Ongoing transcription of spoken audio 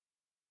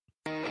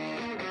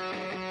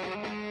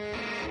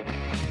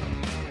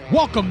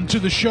Welcome to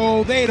the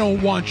show they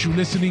don't want you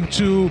listening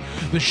to,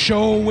 the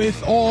show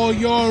with all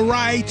your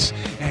rights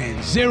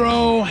and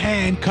zero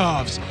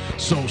handcuffs.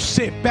 So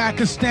sit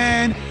back and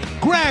stand,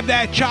 grab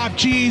that chopped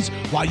cheese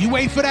while you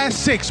wait for that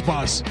 6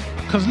 bus.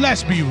 Cause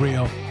let's be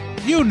real,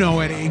 you know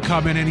it ain't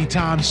coming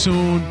anytime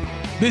soon.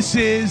 This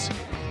is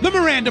The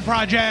Miranda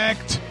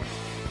Project.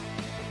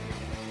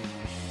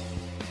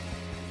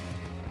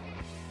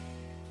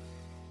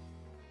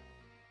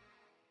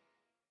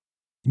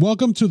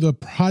 Welcome to the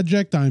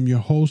project. I'm your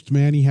host,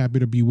 Manny. Happy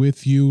to be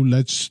with you.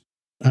 Let's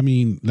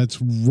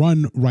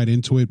run right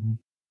into it.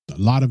 A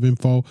lot of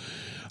info.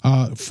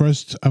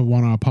 First, I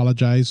want to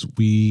apologize.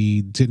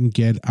 We didn't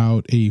get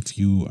out a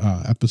few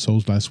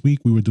episodes last week.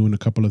 We were doing a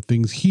couple of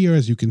things here,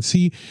 as you can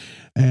see,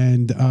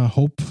 and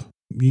hope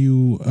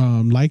you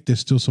like. There's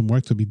still some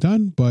work to be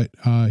done, but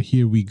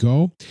here we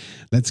go.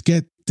 Let's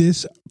get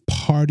this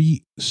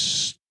party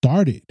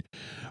started.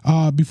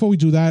 Before we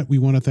do that, we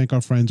want to thank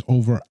our friends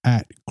over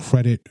at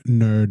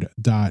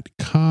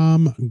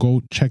creditnerd.com.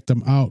 Go check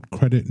them out,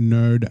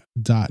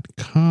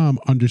 creditnerd.com.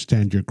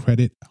 Understand your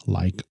credit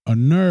like a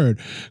nerd.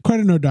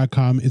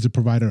 Creditnerd.com is a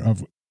provider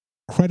of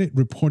credit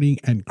reporting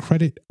and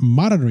credit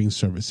monitoring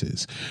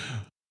services.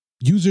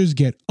 Users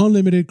get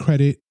unlimited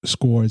credit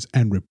scores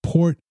and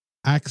report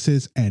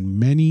access and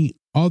many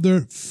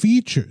other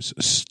features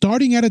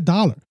starting at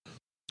 $1.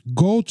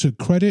 Go to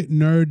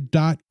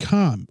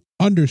creditnerd.com.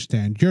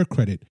 Understand your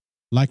credit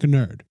like a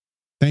nerd.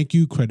 Thank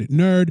you, Credit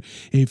Nerd.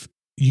 If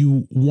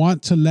you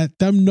want to let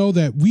them know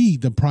that we,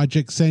 the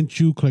project, sent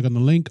you, click on the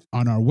link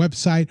on our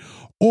website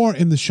or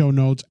in the show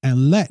notes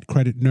and let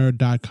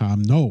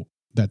creditnerd.com know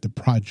that the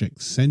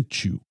project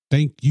sent you.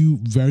 Thank you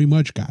very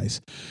much, guys.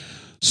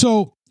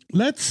 So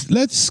let's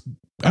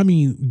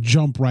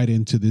jump right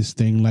into this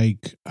thing.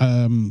 Like,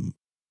 I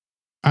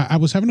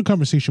was having a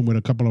conversation with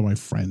a couple of my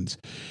friends,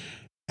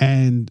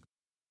 and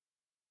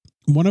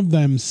one of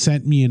them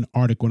sent me an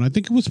article, and I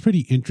think it was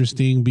pretty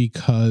interesting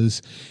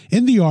because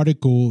in the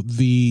article,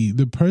 the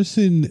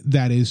person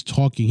that is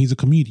talking, he's a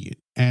comedian,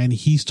 and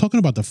he's talking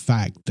about the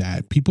fact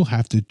that people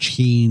have to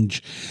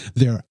change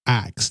their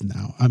acts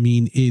now. I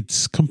mean,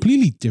 it's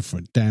completely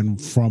different than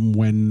from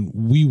when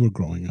we were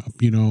growing up.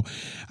 You know,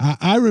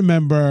 I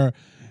remember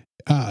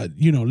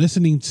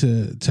listening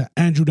to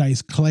Andrew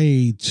Dice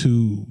Clay,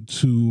 to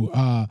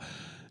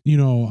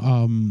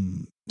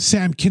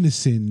Sam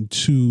Kinison,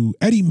 to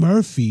Eddie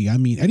Murphy. I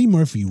mean, Eddie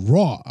Murphy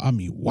raw. I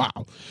mean,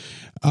 wow.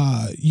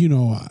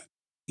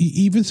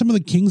 Even some of the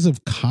kings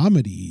of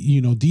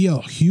comedy,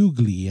 D.L.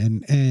 Hughley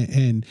and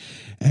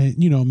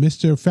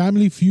Mr.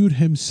 Family Feud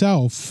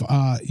himself.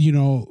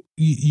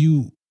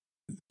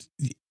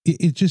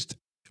 It just,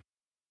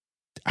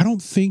 I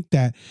don't think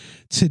that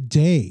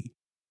today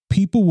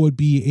people would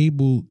be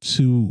able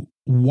to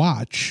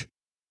watch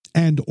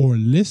and or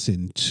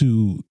listen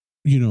to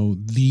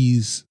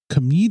these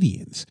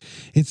comedians.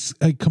 It's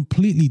a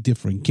completely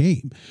different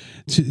game.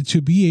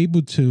 To be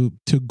able to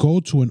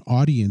go to an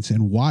audience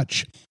and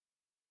watch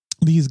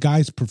these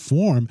guys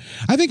perform,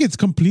 I think it's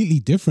completely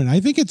different. I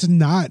think it's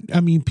not,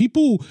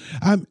 people,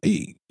 I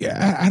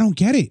don't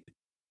get it.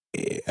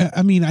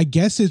 I mean, I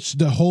guess it's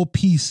the whole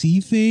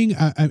PC thing.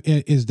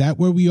 Is that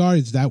where we are?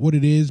 Is that what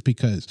it is?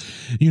 Because,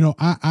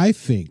 I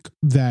think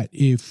that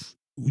if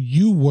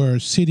you were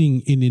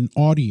sitting in an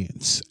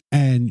audience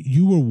and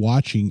you were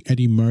watching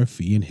Eddie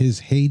Murphy in his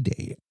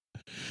heyday,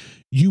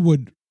 you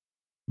would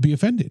be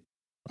offended.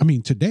 I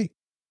mean, today,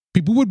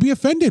 people would be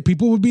offended.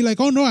 People would be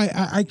like, oh, no,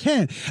 I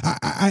can't.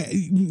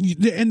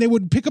 And they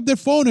would pick up their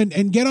phone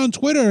and get on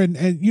Twitter and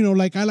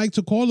like I like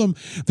to call them,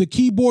 the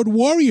keyboard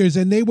warriors.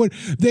 And they would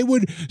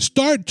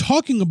start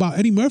talking about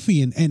Eddie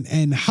Murphy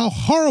and how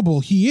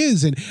horrible he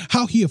is and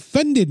how he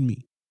offended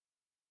me.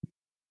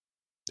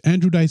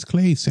 Andrew Dice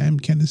Clay, Sam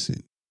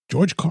Kinison,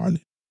 George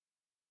Carlin.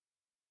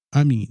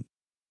 I mean,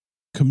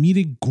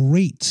 comedic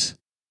greats.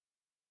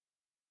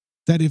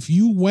 That if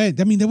you went,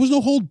 there was no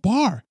hold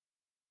bar.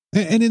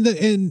 And in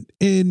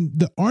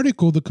the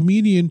article, the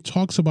comedian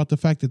talks about the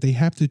fact that they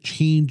have to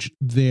change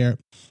their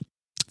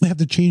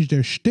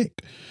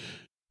shtick.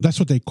 That's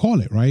what they call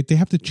it, right? They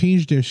have to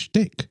change their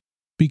shtick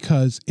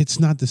because it's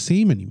not the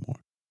same anymore.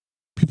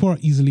 People are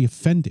easily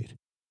offended.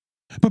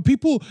 But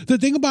the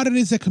thing about it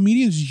is that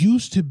comedians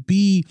used to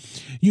be,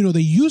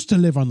 they used to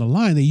live on the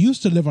line. They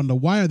used to live on the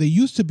wire. They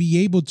used to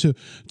be able to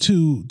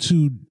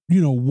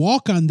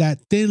walk on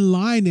that thin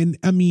line. And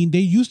they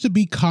used to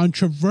be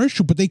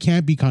controversial, but they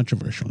can't be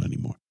controversial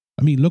anymore.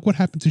 Look what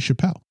happened to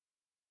Chappelle.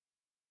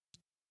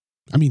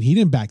 He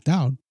didn't back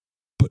down,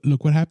 but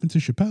look what happened to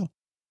Chappelle.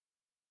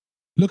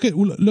 Look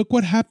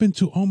what happened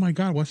to, oh my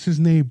God, what's his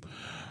name?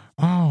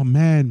 Oh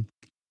man.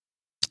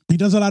 He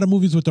does a lot of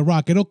movies with The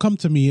Rock. It'll come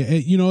to me.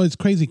 It's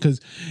crazy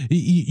because,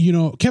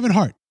 Kevin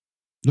Hart.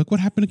 Look what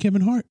happened to Kevin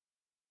Hart.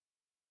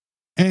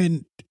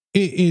 And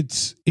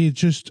it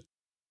just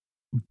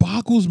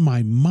boggles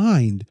my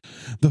mind,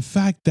 the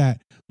fact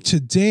that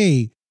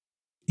today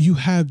you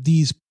have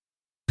these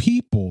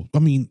people,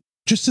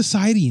 just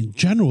society in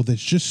general,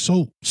 that's just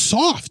so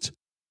soft.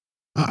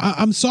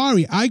 I'm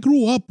sorry. I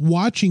grew up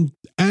watching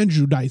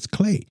Andrew Dice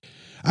Clay.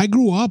 I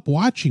grew up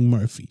watching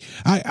Murphy.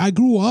 I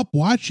grew up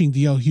watching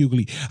D.L.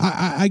 Hughley.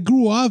 I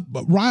grew up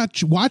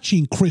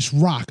watching Chris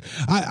Rock.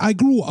 I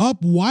grew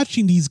up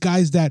watching these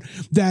guys that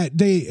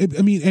they,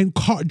 I mean, and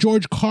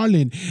George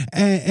Carlin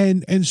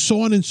and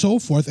so on and so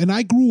forth. And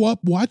I grew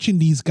up watching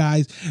these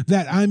guys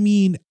that, I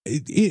mean,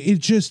 it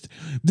just,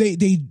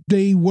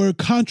 they were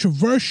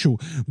controversial.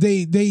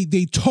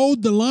 They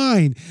toed the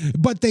line,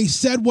 but they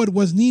said what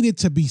was needed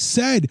to be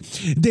said.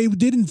 They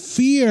didn't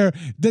fear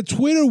the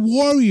Twitter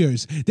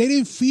warriors. They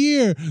didn't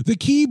fear the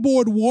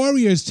keyboard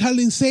warriors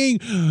saying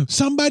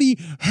somebody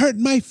hurt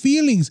my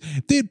feelings.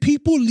 Did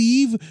people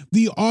leave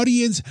the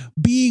audience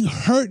being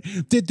hurt?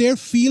 Did their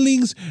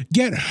feelings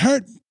get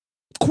hurt?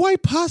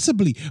 Quite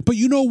possibly. But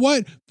you know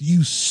what?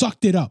 You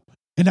sucked it up,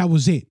 and that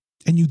was it.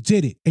 And you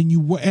did it, and you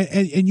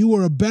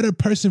were a better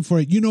person for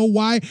it. You know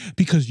why?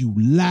 Because you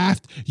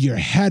laughed your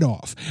head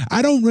off.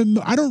 I don't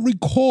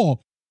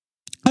recall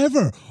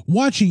ever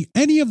watching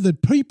any of the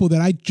people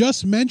that I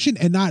just mentioned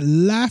and not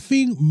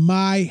laughing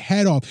my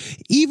head off,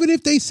 even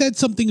if they said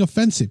something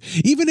offensive,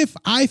 even if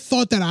I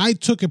thought that I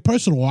took it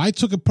personal, or I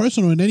took it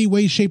personal in any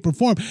way, shape, or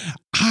form.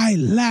 I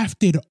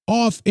laughed it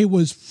off. It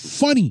was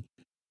funny.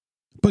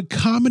 But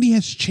comedy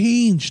has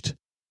changed.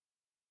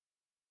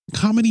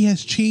 Comedy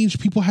has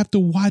changed. People have to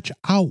watch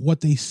out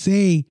what they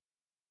say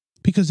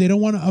because they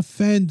don't want to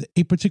offend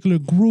a particular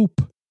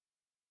group.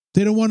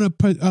 They don't want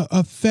to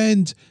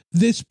offend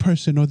this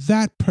person or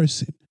that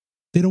person.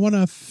 They don't want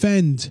to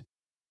offend.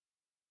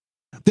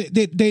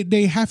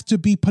 They have to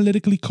be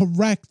politically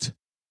correct.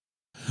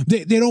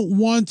 They don't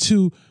want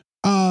to,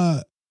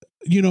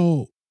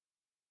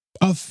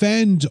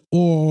 offend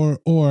or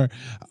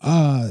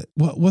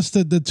what's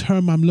the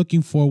term I'm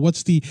looking for?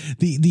 What's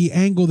the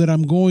angle that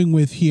I'm going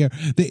with here?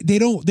 They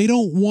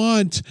don't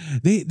want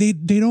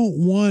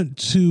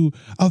to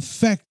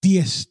affect the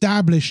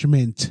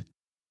establishment.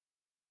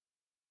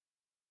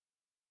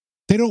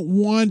 They don't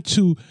want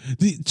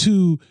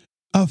to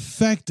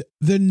affect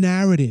the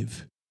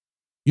narrative.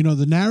 You know,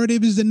 the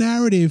narrative is the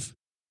narrative,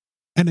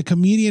 and a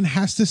comedian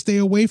has to stay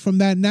away from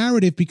that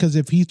narrative, because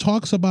if he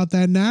talks about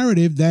that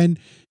narrative, then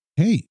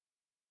hey,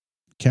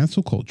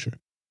 cancel culture.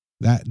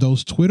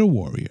 Those Twitter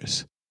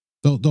warriors,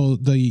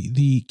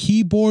 the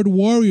keyboard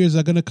warriors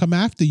are going to come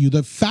after you.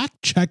 The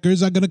fact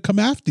checkers are going to come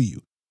after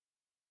you.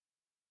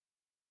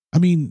 I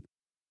mean,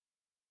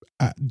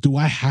 do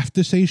I have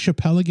to say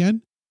Chappelle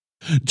again?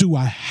 Do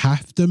I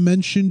have to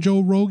mention Joe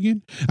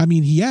Rogan? I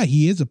mean, yeah,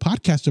 he is a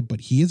podcaster, but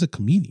he is a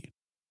comedian.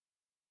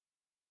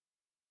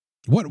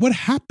 What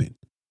happened?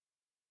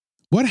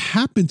 What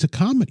happened to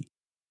comedy?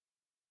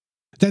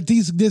 That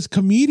this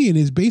comedian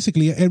is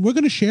basically, and we're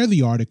going to share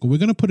the article. We're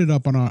going to put it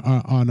up on our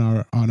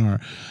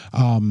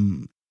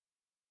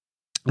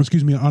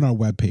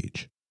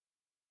webpage,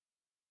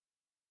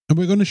 and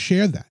we're going to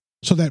share that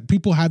so that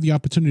people have the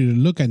opportunity to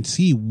look and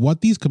see what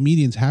these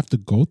comedians have to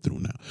go through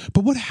now.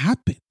 But what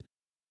happened?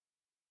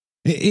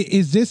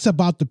 Is this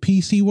about the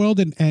PC world?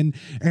 And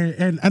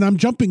I'm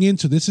jumping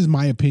into, this is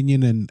my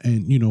opinion, and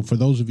you know, for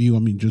those of you, I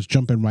mean, just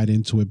jumping right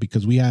into it,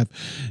 because we have,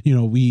 you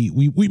know,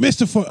 we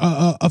missed it for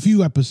a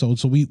few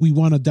episodes, so we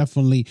want to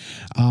definitely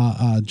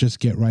just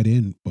get right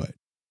in. But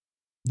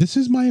this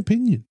is my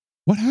opinion.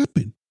 What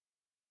happened?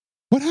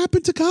 What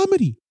happened to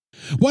comedy?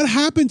 What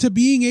happened to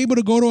being able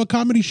to go to a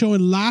comedy show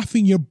and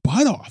laughing your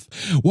butt off?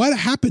 What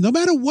happened? No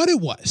matter what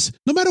it was,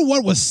 no matter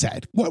what was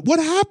said, what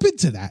happened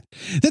to that?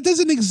 That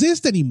doesn't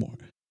exist anymore.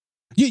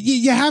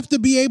 You have to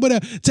be able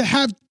to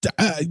have,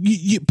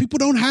 people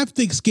don't have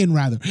thick skin,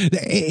 rather.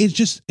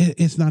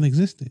 It's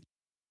non-existent.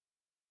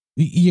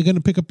 You're going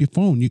to pick up your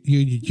phone.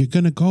 You're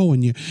going to go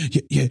and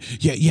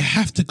you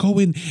have to go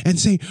in and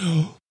say,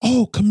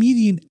 oh,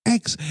 comedian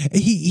X,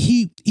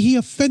 he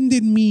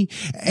offended me,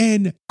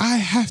 and I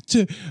have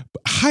to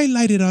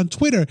highlight it on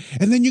Twitter.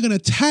 And then you're going to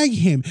tag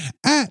him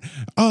at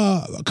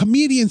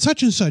comedian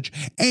such and such.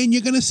 And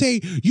you're going to say,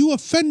 you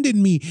offended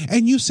me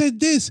and you said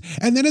this.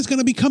 And then it's going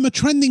to become a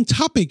trending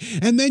topic.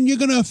 And then you're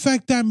going to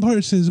affect that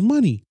person's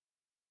money.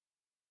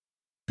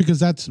 Because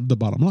that's the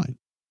bottom line.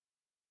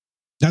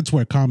 That's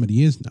where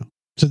comedy is now.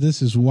 So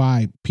this is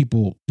why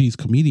these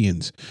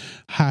comedians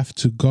have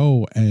to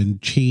go and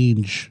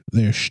change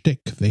their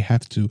shtick. They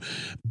have to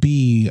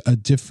be a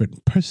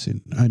different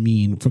person. I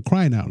mean, for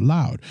crying out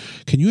loud,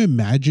 can you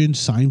imagine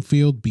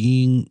Seinfeld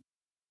being,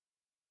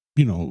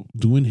 you know,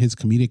 doing his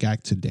comedic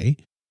act today?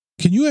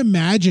 Can you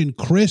imagine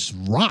Chris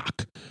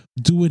Rock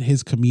doing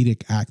his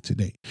comedic act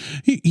today?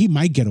 He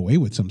might get away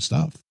with some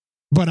stuff.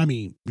 But I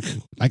mean,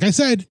 like I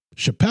said,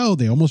 Chappelle,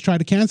 they almost tried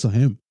to cancel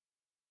him.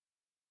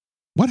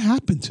 What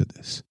happened to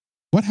this?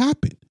 What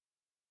happened?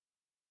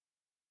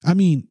 I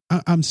mean,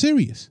 I'm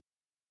serious.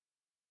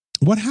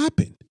 What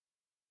happened?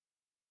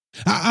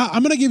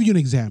 I'm going to give you an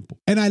example.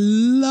 And I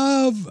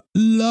love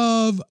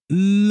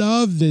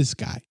this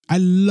guy. I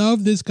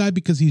love this guy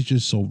because he's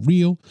just so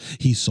real.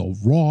 He's so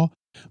raw.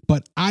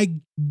 But I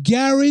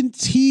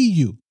guarantee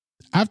you,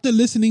 after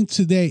listening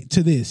to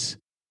this,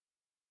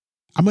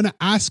 I'm going to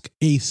ask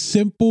a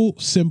simple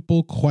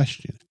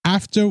question.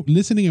 after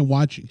listening and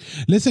watching,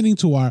 listening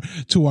to our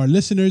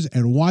listeners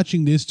and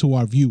watching this to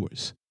our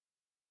viewers,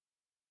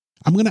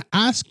 I'm going to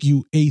ask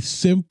you a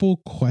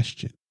simple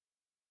question.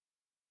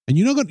 And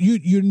you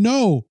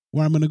know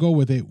where I'm going to go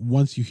with it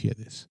once you hear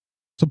this.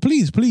 So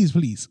please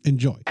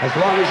enjoy. As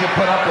long as you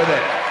put up with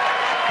it.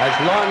 As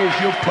long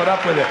as you put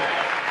up with it.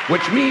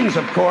 Which means,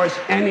 of course,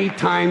 any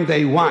time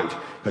they want.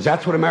 Because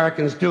that's what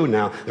Americans do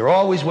now. They're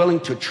always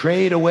willing to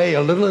trade away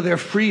a little of their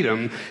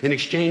freedom in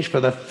exchange for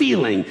the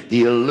feeling,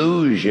 the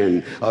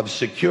illusion of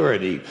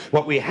security.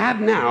 What we have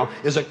now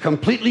is a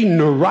completely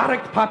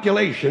neurotic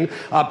population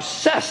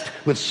obsessed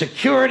with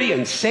security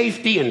and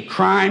safety and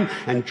crime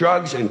and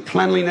drugs and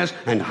cleanliness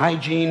and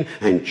hygiene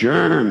and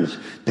germs.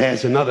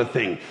 There's another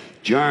thing.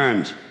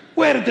 Germs.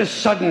 Where did this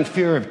sudden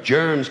fear of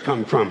germs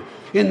come from?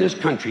 In this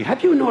country.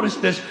 Have you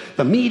noticed this?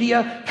 The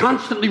media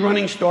constantly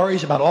running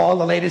stories about all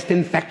the latest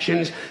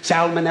infections,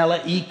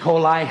 salmonella, E.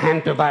 coli,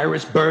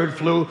 hantavirus, bird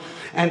flu,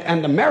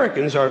 and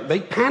Americans they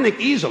panic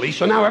easily,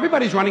 so now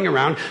everybody's running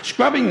around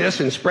scrubbing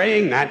this and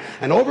spraying that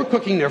and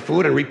overcooking their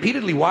food and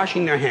repeatedly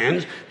washing their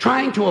hands,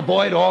 trying to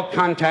avoid all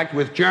contact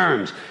with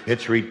germs.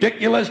 It's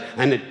ridiculous,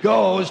 and it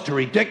goes to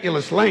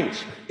ridiculous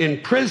lengths. In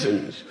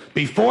prisons,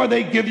 before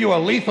they give you a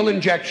lethal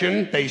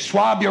injection, they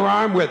swab your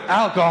arm with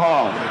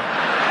alcohol.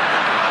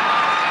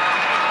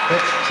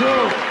 It's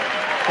true.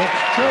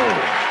 It's true.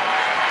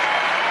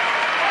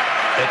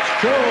 It's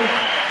true.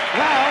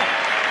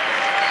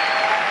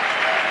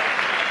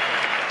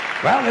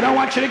 Well, they don't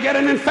want you to get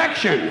an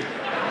infection.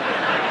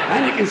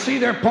 And you can see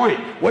their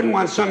point. Wouldn't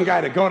want some guy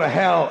to go to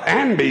hell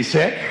and be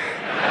sick.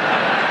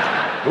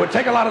 It would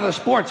take a lot of the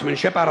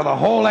sportsmanship out of the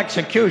whole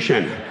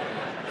execution.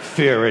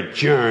 Fear of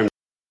germs.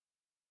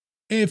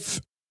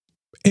 If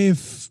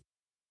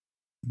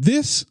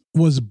this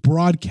was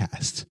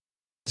broadcast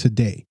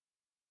today,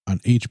 on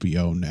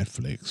HBO,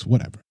 Netflix,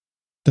 whatever.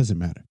 Doesn't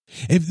matter.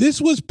 If this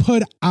was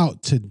put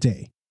out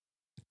today,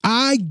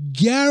 I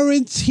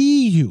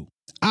guarantee it.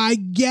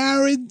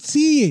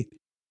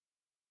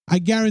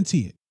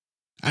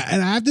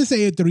 And I have to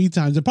say it 3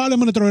 times. And probably I'm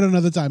going to throw it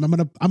another time. I'm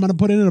going to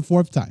put it in a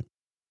 4th time.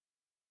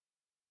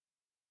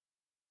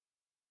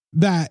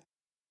 That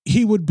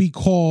he would be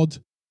called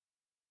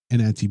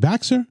an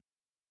anti-vaxxer.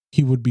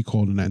 He would be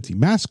called an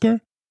anti-masker.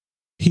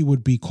 He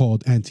would be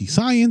called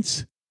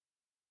anti-science.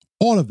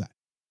 All of that.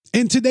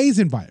 In today's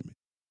environment.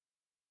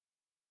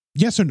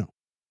 Yes or no?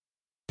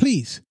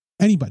 Please,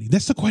 anybody.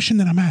 That's the question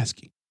that I'm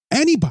asking.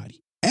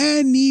 Anybody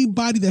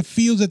that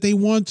feels that they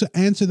want to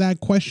answer that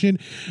question,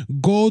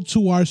 go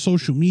to our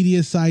social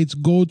media sites,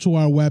 go to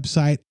our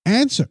website,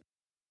 answer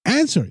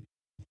it.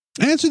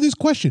 Answer this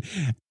question.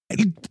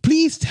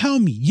 Please tell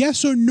me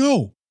yes or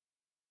no.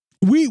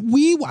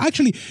 We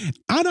actually,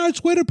 on our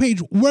Twitter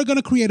page, we're going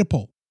to create a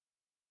poll.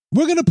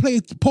 We're going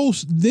to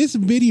post this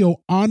video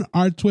on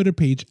our Twitter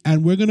page,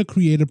 and we're going to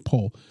create a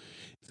poll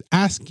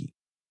asking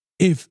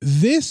if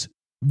this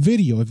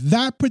video, if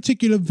that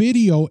particular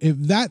video, if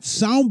that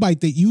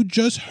soundbite that you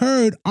just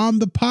heard on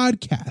the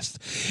podcast,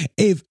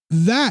 if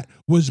that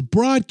was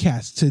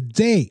broadcast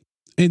today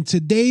in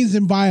today's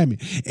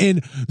environment,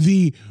 in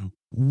the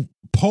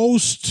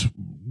post,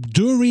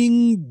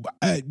 during,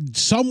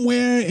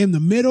 somewhere in the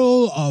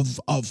middle of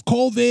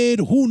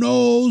COVID, who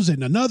knows,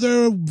 and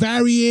another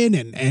variant,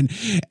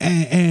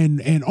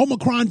 and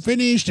Omicron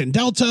finished, and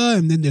Delta,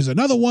 and then there's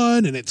another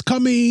one, and it's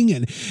coming,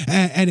 and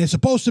it's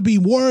supposed to be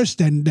worse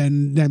than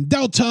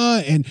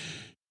Delta. And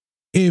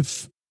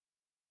if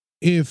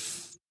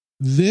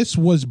this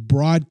was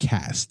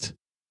broadcast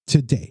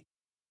today,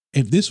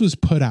 if this was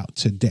put out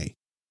today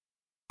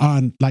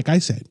on, like I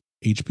said,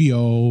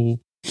 HBO,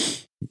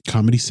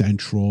 Comedy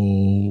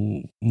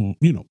Central,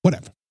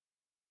 whatever.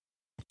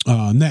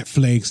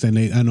 Netflix, and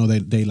I know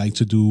that they like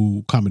to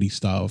do comedy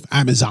stuff.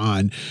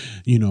 Amazon,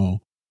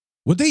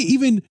 would they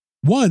even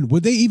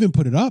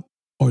put it up?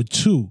 Or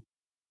 2,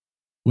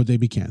 would they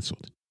be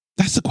canceled?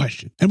 That's the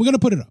question. And we're gonna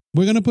put it up.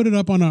 We're gonna put it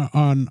up on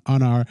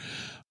our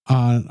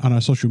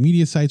social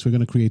media sites. We're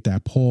gonna create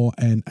that poll,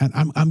 and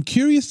I'm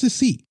curious to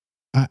see.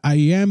 I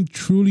am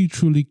truly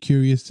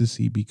curious to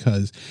see,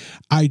 because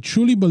I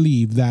truly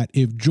believe that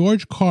if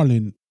George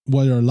Carlin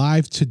were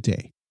alive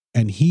today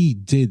and he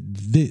did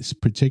this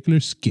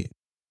particular skit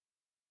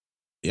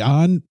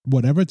on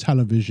whatever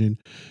television,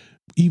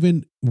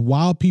 even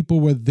while people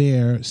were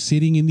there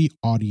sitting in the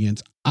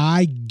audience,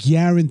 I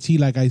guarantee,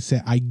 like I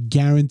said, I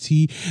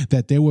guarantee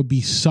that there would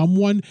be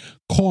someone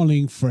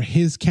calling for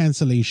his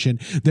cancellation.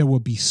 There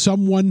would be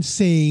someone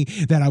saying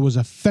that I was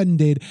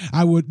offended.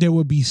 There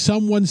would be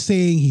someone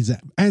saying he's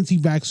an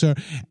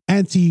anti-vaxxer,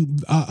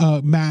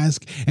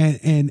 anti-mask,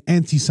 and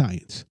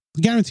anti-science.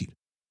 Guaranteed.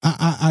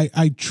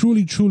 I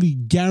truly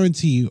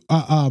guarantee.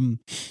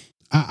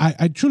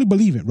 I truly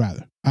believe it.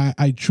 Rather,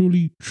 I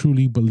truly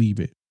believe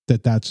it,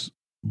 that that's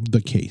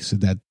the case,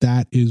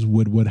 that is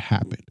what would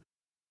happen.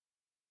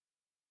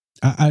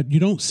 You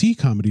don't see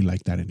comedy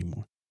like that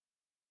anymore.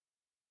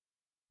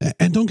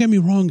 And don't get me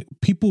wrong,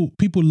 people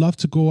love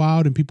to go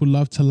out and people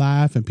love to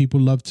laugh and people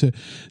love to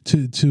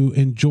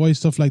enjoy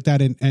stuff like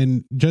that.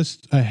 And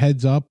just a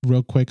heads up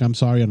real quick, I'm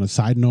sorry, on a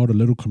side note, a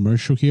little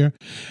commercial here.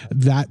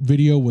 That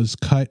video was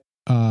cut.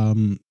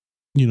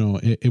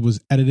 It was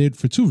edited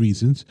for two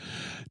reasons.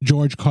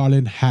 George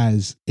Carlin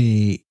has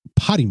a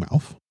potty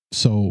mouth.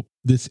 So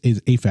this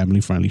is a family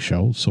friendly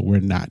show. So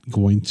we're not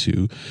going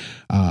to,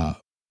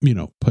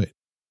 put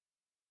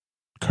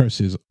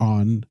curses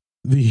on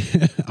the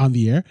on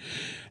the air.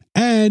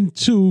 And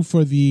two,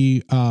 for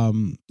the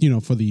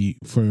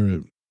for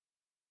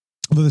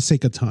the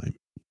sake of time.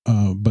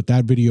 But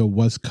that video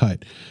was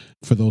cut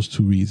for those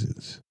two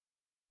reasons.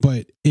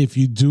 But if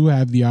you do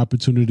have the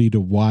opportunity to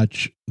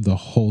watch the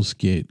whole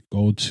skit,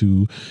 go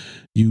to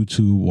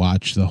YouTube,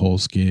 watch the whole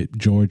skit.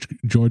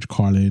 George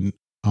Carlin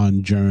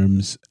on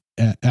Germs.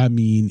 I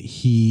mean,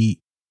 he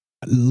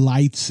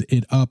lights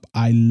it up.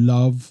 I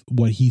love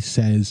what he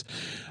says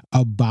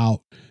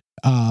about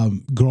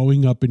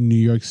growing up in New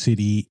York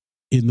City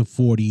in the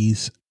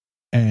 40s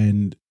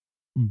and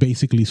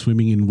basically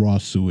swimming in raw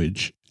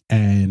sewage,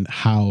 and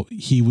how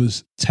he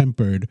was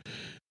tempered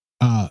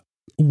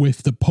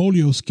with the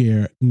polio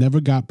scare, never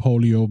got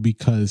polio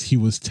because he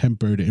was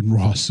tempered in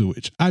raw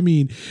sewage. I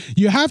mean,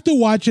 you have to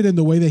watch it in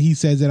the way that he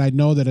says it. I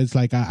know that it's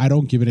like, I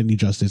don't give it any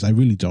justice. I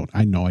really don't.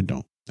 I know I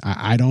don't.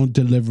 I don't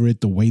deliver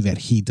it the way that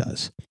he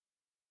does.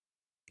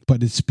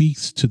 But it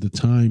speaks to the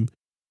time.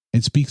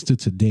 It speaks to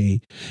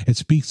today. It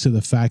speaks to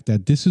the fact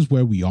that this is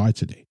where we are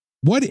today.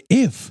 What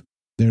if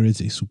there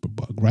is a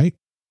superbug, right?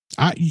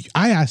 I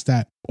ask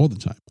that all the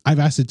time. I've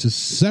asked it to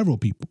several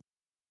people.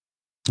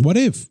 What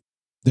if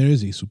there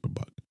is a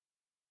superbug?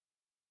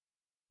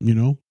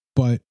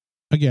 But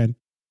again,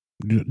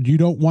 you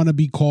don't want to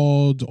be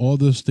called all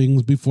those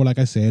things before, like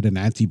I said, an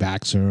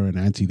anti-vaxxer, an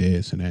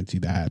anti-this, and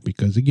anti-that,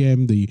 because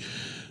again, the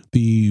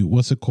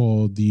what's it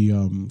called?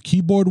 The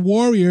keyboard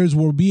warriors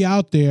will be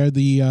out there.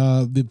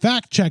 The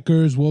fact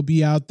checkers will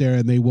be out there,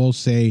 and they will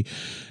say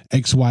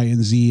X, Y,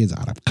 and Z is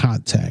out of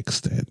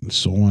context, and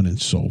so on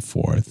and so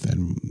forth.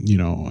 And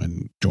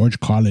and George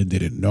Carlin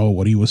didn't know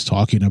what he was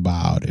talking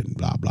about, and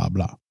blah blah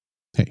blah.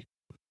 Hey,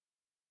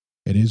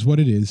 it is what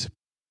it is.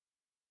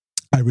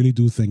 I really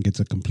do think it's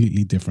a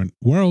completely different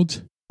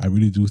world. I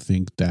really do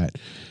think that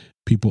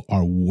people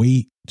are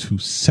way too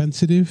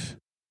sensitive.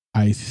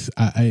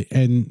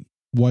 And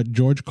what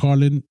George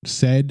Carlin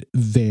said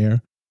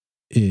there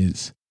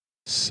is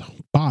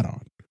spot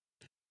on.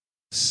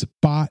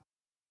 Spot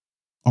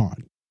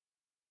on.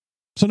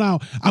 So now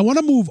I want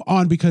to move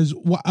on because,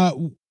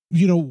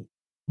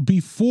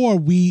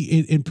 before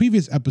in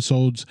previous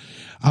episodes,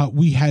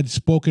 we had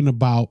spoken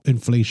about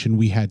inflation.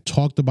 We had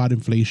talked about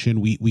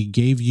inflation. We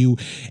gave you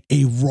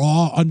a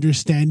raw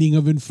understanding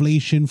of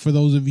inflation. For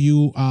those of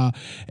you,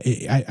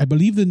 I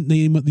believe the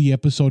name of the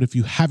episode, if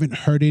you haven't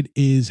heard it,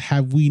 is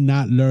Have We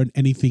Not Learned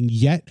Anything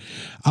Yet?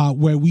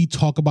 Where we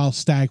talk about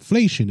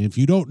stagflation. If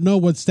you don't know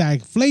what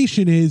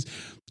stagflation is,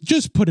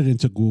 just put it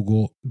into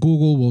Google.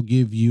 Google will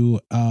give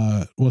you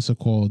a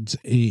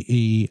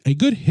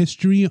good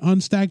history on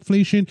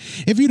stagflation.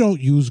 If you don't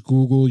use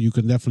Google, you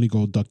can definitely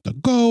go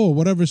DuckDuckGo or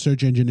whatever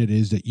search engine it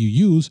is that you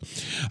use,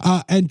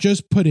 and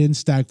just put in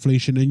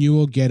stagflation, and you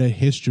will get a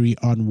history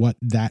on what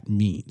that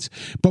means.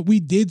 But we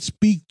did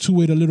speak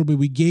to it a little bit.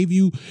 We gave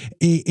you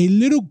a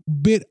little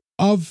bit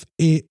of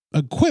a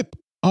quip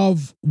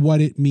of what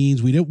it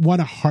means. We didn't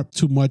want to harp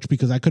too much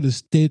because I could have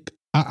stuck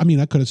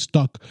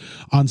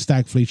on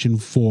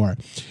stagflation for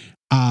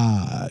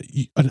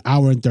an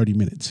hour and 30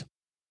 minutes.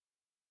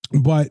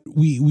 But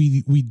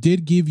we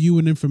did give you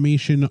an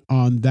information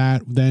on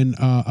that. Then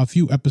a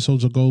few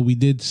episodes ago, we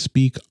did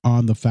speak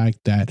on the fact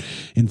that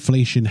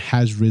inflation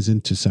has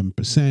risen to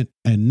 7%,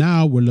 and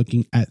now we're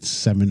looking at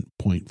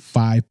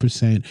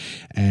 7.5%,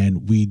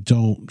 and we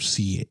don't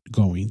see it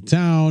going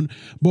down.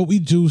 But we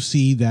do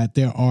see that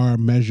there are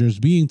measures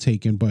being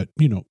taken. But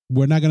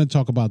we're not going to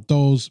talk about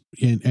those.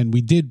 And we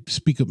did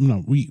speak.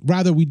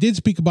 We did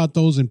speak about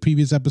those in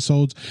previous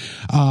episodes,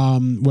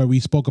 where we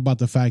spoke about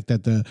the fact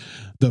that the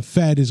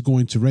Fed is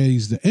going to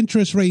raise the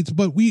interest rates,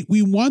 but we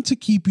want to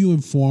keep you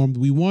informed.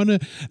 We want to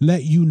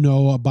let you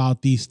know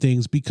about these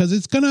things because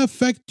it's going to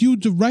affect you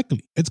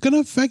directly. It's going to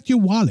affect your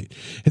wallet.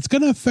 It's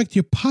going to affect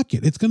your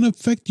pocket. It's going to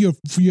affect your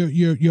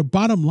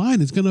bottom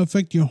line. It's going to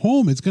affect your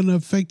home. It's going to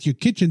affect your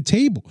kitchen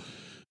table.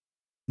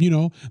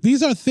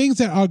 These are things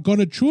that are going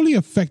to truly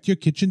affect your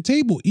kitchen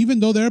table, even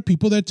though there are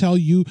people that tell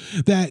you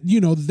that,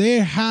 they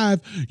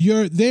have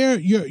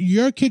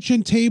your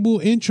kitchen table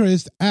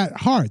interest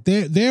at heart.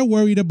 They're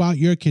worried about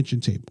your kitchen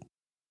table.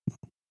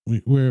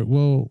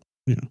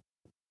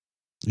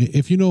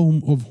 If you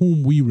know of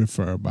whom we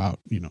refer about,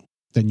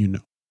 then you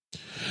know.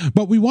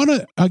 But we want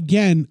to,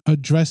 again,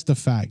 address the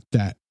fact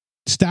that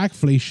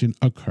stagflation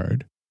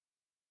occurred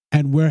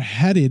and we're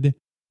headed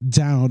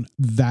down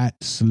that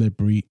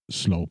slippery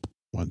slope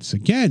once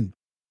again.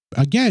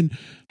 Again,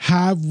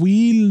 have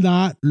we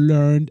not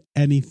learned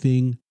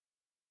anything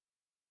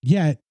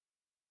yet?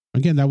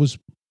 Again, that was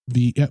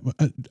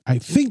I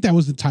think that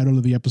was the title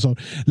of the episode.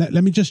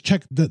 Let me just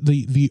check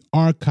the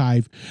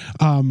archive.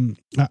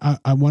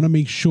 I want to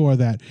make sure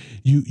that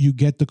you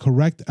get the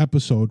correct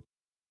episode,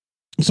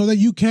 so that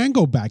you can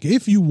go back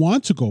if you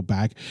want to go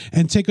back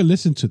and take a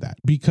listen to that,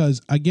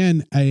 because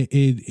again,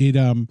 it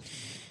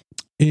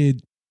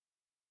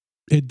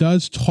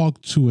does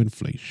talk to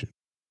inflation,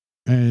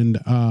 and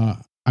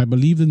I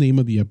believe the name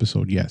of the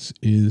episode, yes,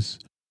 is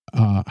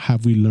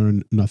Have We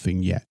Learned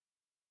Nothing Yet?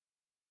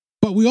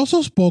 But we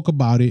also spoke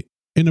about it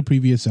in a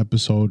previous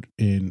episode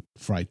in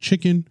fried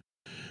chicken,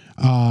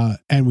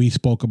 and we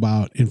spoke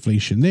about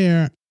inflation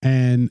there,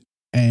 and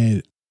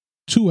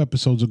 2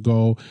 episodes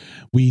ago,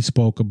 we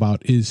spoke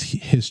about is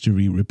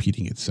history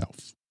repeating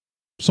itself.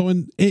 So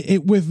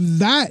with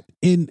that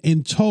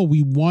in tow,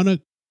 we want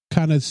to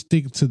kind of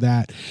stick to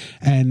that,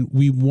 and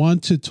we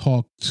want to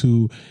talk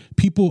to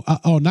people,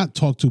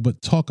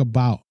 but talk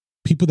about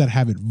people that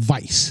have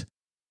advice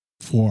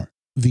for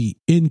the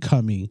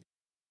incoming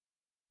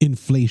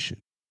inflation.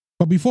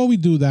 But before we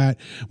do that,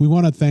 we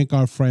want to thank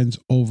our friends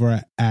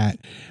over at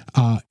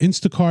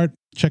Instacart.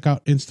 Check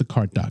out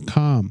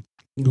instacart.com.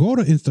 Go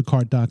to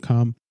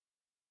instacart.com.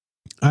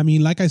 I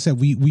mean, like I said,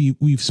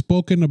 we've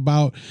spoken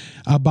about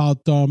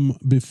them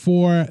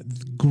before.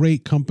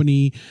 Great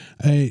company.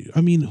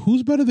 I mean,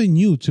 who's better than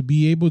you to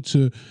be able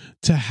to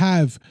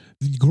have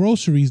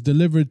groceries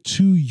delivered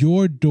to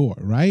your door,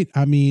 right?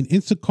 I mean,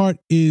 Instacart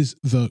is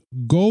the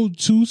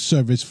go-to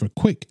service for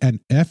quick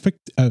and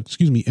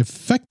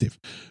effective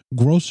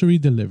grocery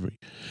delivery.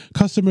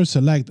 Customers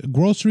select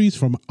groceries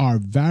from our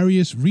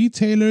various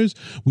retailers.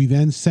 We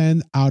then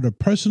send out a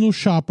personal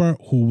shopper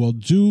who will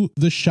do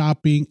the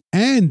shopping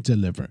and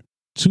deliver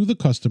to the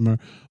customer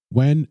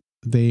when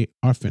they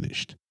are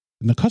finished.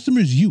 And the customer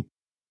is you.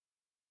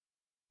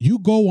 You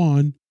go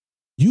on,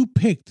 you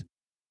pick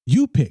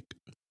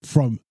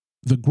from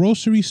the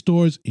grocery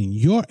stores in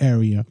your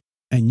area,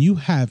 and you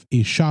have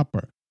a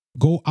shopper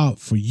go out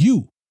for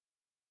you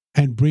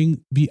and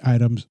bring the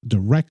items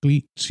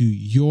directly to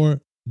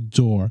your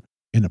door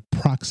in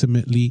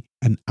approximately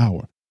an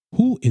hour.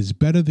 Who is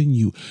better than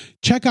you?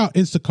 Check out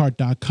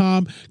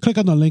instacart.com, click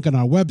on the link on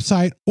our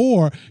website,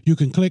 or you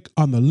can click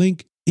on the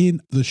link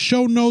in the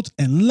show notes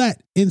and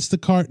let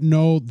Instacart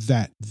know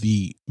that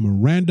the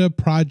Miranda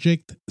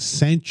Project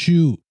sent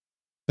you.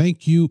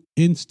 Thank you,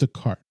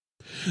 Instacart.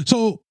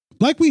 So,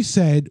 like we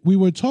said, we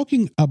were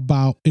talking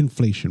about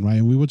inflation, right?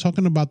 And we were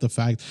talking about the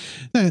fact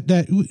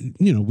that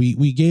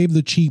we gave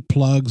the cheap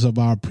plugs of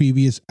our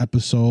previous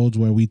episodes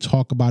where we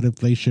talk about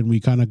inflation. We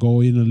kind of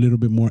go in a little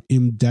bit more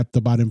in depth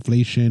about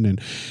inflation,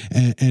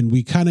 and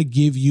we kind of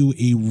give you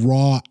a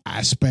raw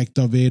aspect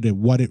of it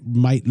and what it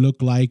might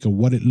look like, or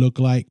what it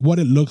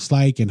looks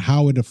like, and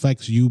how it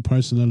affects you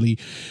personally.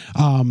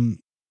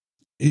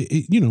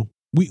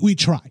 We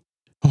try.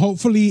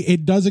 Hopefully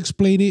it does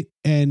explain it,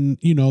 and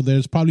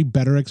there's probably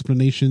better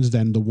explanations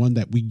than the one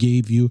that we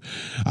gave you,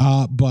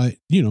 but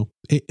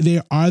they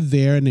are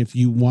there, and if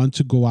you want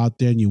to go out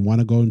there and you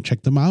want to go and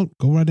check them out,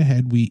 go right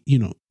ahead.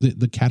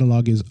 The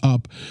catalog is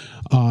up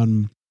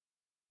on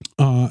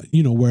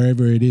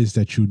wherever it is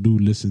that you do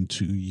listen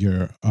to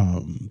your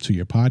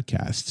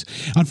podcasts.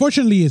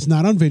 Unfortunately, it's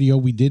not on video.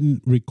 We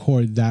didn't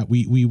record that.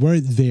 We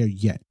weren't there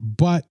yet,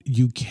 but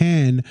you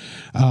can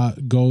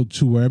go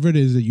to wherever it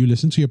is that you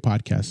listen to your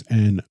podcast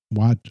and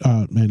watch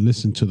and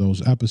listen to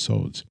those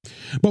episodes.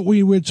 But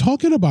we were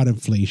talking about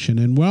inflation,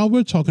 and while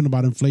we're talking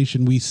about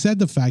inflation, we said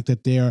the fact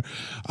that there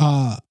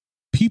are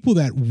people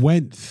that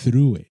went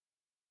through it,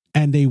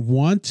 and they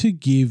want to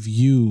give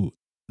you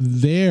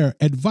their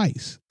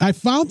advice. I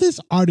found this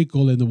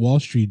article in the Wall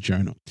Street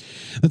Journal.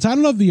 The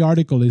title of the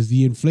article is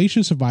 "The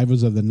Inflation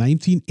Survivors of the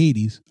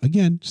 1980s."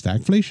 Again,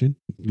 stagflation.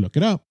 Look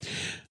it up.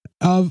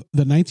 Of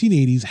the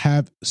 1980s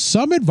have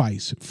some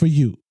advice for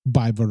you,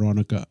 by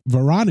Veronica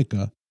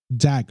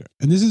Dagger.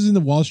 And this is in the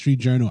Wall Street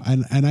Journal.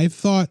 And I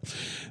thought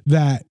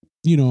that,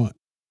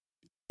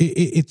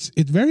 it's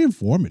very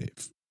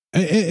informative.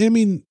 I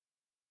mean,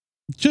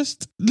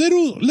 just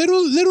little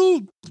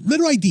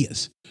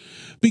ideas,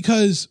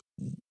 because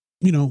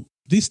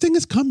this thing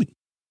is coming.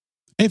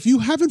 If you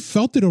haven't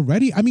felt it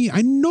already, I mean,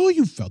 I know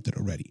you've felt it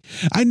already.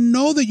 I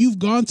know that you've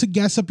gone to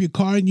gas up your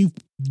car and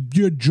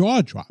your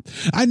jaw dropped.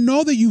 I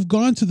know that you've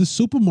gone to the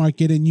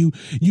supermarket and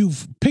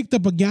you've picked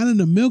up a gallon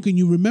of milk and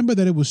you remember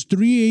that it was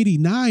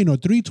 $3.89 or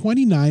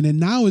 $3.29 and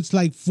now it's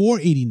like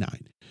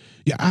 $4.89.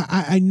 Yeah,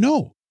 I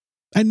know.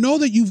 I know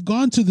that you've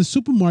gone to the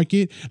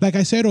supermarket, like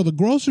I said, or the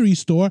grocery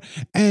store,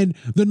 and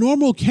the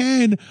normal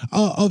can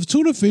of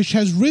tuna fish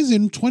has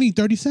risen 20,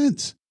 30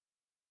 cents.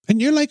 And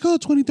you're like,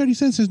 20, 30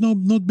 cents is no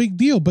big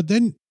deal. But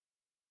then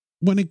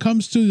when it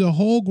comes to the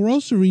whole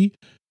grocery,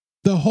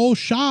 the whole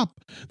shop,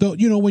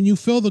 when you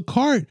fill the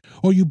cart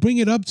or you bring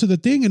it up to the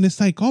thing and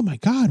it's like, oh my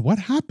God, what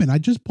happened? I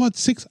just bought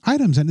 6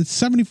 items and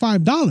it's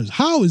 $75.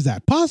 How is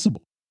that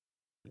possible?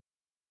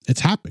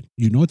 It's happened.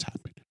 It's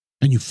happened.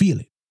 And you feel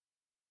it.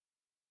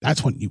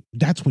 That's when you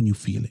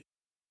feel it.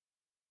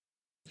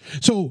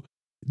 So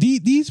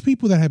these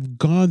people that have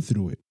gone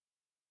through it,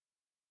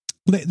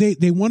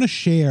 They want to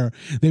share.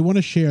 They want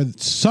to share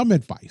some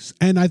advice,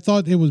 and I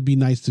thought it would be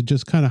nice to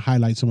just kind of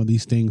highlight some of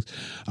these things.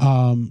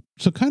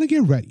 So kind of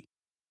get ready.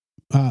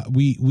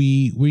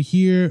 We're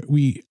here.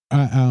 We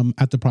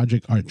at the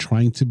project are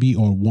trying to be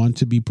or want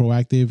to be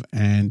proactive,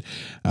 and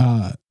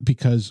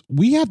because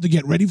we have to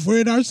get ready for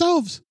it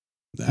ourselves.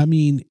 I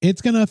mean,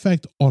 it's going to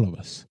affect all of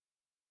us.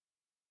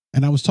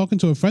 And I was talking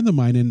to a friend of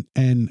mine,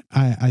 and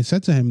I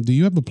said to him, "Do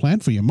you have a plan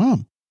for your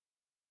mom?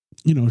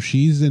 You know,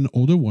 she's an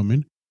older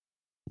woman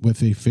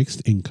with a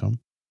fixed income,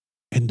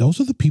 and those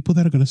are the people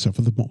that are going to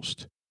suffer the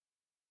most."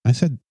 I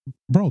said,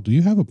 "Bro, do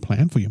you have a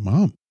plan for your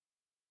mom?"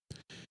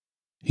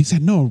 He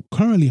said, "No,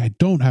 currently I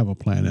don't have a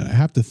plan, and I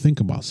have to think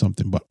about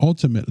something. But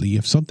ultimately,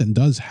 if something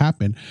does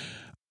happen,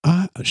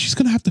 she's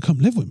going to have to come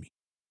live with me."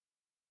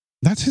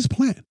 That's his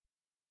plan.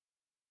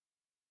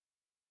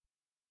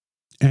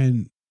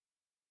 And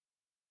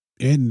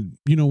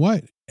you know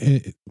what?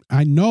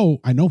 I know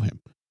him,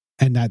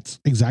 and that's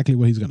exactly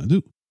what he's going to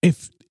do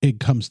if it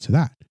comes to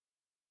that.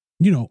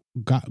 You know,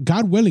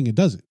 God willing, it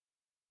doesn't.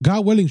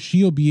 God willing,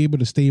 she'll be able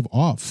to stave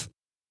off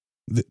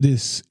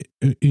this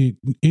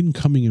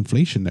incoming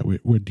inflation that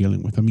we're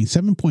dealing with. I mean,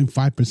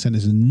 7.5%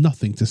 is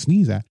nothing to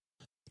sneeze at.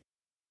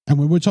 And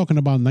when we're talking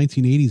about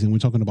 1980s and we're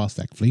talking about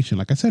stagflation,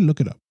 like I said,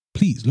 look it up.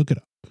 Please look it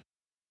up.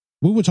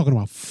 We were talking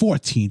about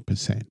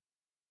 14%.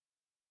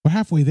 We're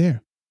halfway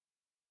there.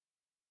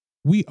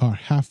 We are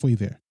halfway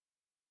there.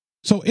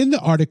 So in the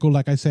article,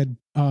 like I said,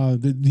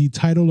 the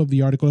title of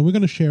the article, and we're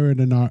going to share it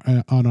on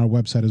our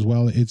website as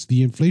well. It's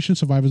 "The Inflation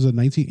Survivors of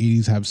the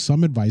 1980s Have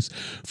Some Advice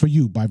for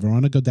You" by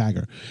Veronica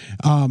Dagger.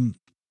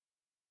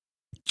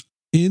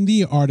 In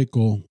the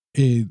article,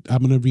 I'm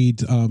going to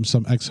read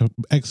some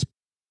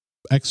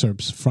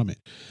excerpts from it.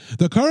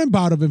 "The current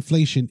bout of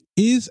inflation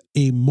is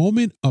a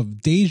moment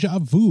of deja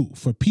vu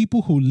for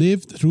people who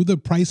lived through the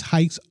price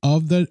hikes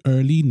of the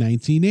early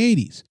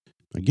 1980s.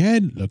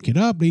 Again, look it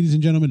up, ladies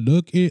and gentlemen,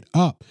 look it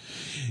up.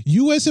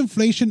 U.S.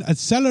 inflation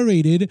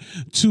accelerated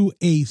to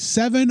a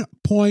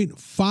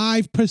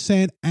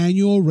 7.5%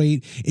 annual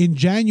rate in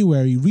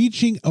January,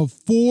 reaching a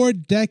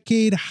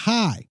 4-decade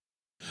high.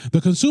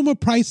 The Consumer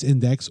Price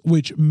Index,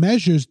 which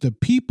measures the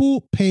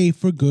people pay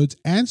for goods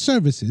and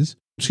services,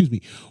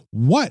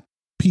 what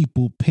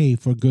people pay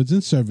for goods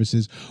and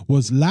services,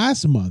 was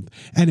last month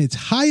at its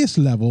highest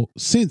level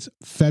since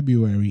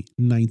February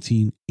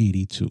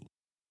 1982.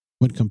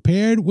 When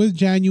compared with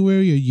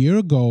January a year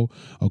ago,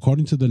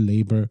 according to the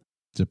Labor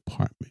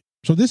Department."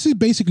 So this is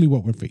basically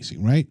what we're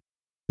facing, right?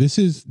 This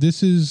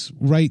is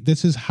right.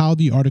 This is how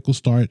the article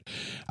start.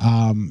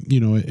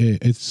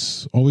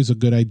 It's always a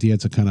good idea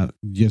to kind of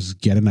just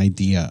get an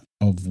idea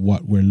of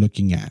what we're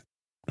looking at,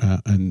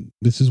 and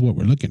this is what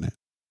we're looking at.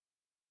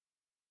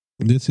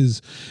 This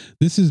is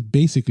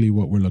basically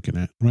what we're looking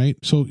at, right?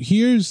 So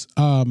here's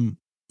a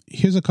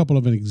couple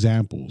of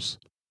examples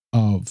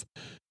of,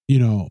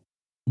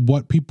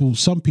 what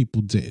some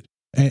people did.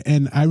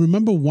 And I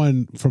remember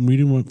one from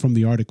reading one from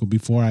the article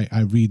before I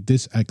read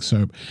this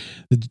excerpt.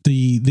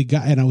 The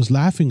guy, and I was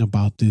laughing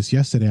about this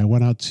yesterday. I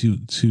went out to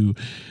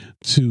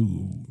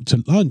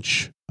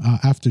lunch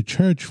after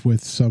church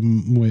with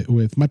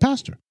my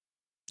pastor,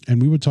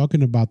 and we were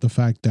talking about the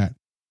fact that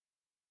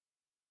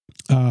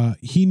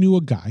he knew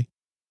a guy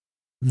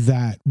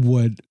that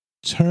would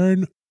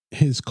turn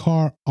his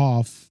car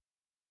off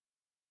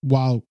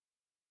while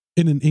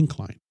in an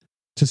incline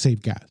to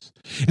save gas.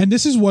 And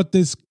this is what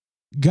this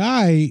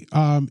guy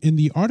in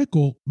the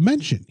article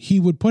mentioned. He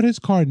would put his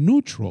car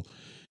neutral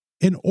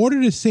in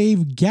order to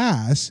save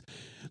gas.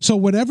 So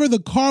whenever the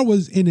car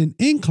was in an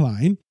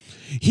incline,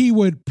 he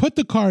would put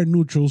the car in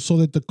neutral so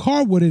that the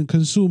car wouldn't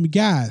consume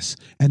gas.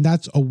 And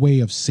that's a way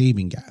of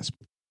saving gas.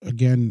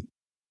 Again,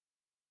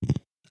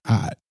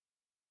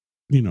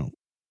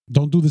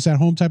 don't do this at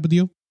home type of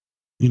deal.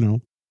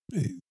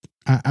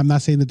 I'm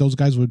not saying that those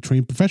guys were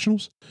trained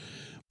professionals,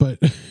 but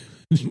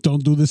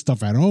don't do this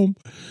stuff at home.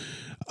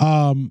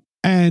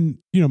 And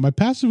my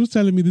pastor was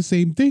telling me the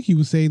same thing. He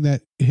was saying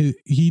that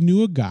he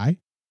knew a guy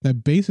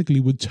that basically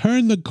would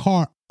turn the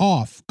car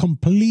off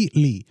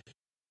completely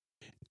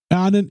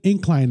on an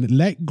incline,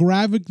 let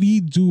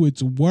gravity do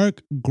its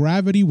work.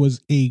 Gravity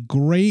was a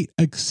great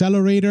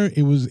accelerator.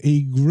 It was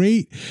a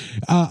great,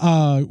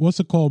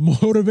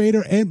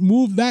 motivator, and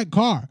move that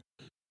car.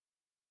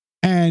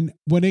 And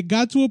when it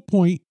got to a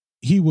point,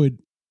 he would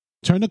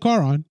turn the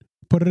car on,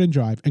 put it in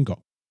drive, and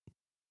go.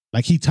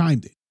 Like he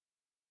timed it.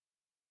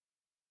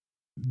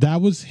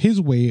 That was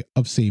his way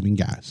of saving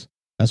gas.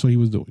 That's what he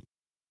was doing.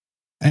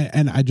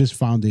 And I just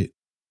found it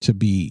to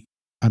be,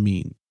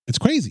 it's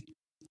crazy.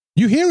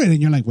 You hear it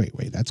and you're like, wait,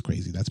 that's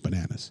crazy. That's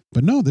bananas.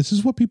 But no, this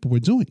is what people were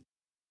doing.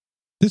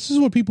 This is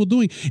what people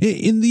doing.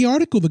 In the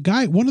article,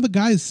 one of the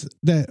guys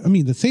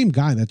the same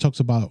guy that talks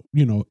about,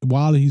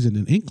 while he's in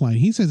an incline,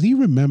 he says he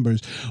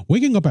remembers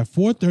waking up at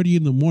 4:30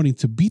 in the morning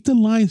to beat the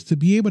lines to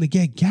be able to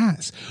get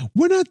gas.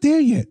 We're not there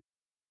yet.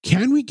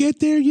 Can we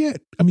get there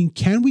yet?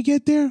 Can we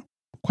get there?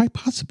 Quite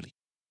possibly.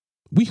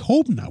 We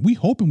hope not. We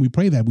hope and we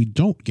pray that we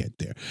don't get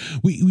there.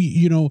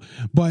 We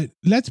but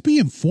let's be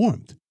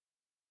informed.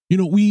 You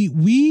know,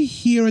 we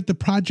here at the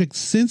project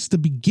since the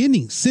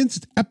beginning,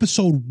 since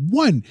episode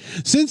 1,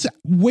 since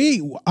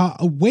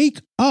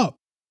Wake Up.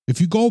 If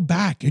you go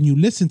back and you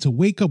listen to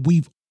Wake Up,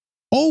 we've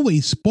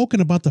always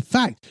spoken about the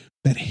fact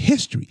that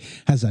history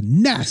has a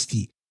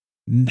nasty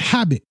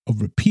habit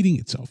of repeating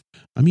itself.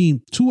 I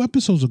mean, 2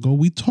 episodes ago,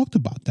 we talked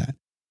about that.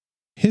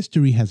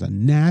 History has a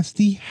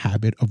nasty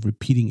habit of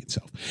repeating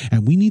itself,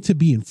 and we need to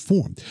be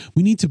informed.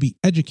 We need to be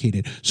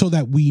educated so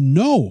that we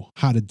know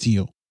how to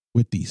deal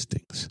with these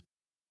things.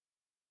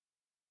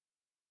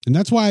 And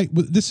that's why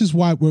we're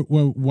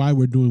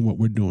doing what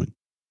we're doing.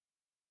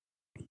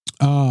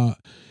 The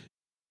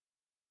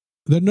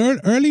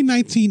early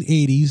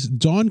 1980s,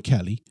 Dawn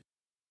Kelly,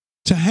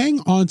 to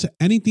hang on to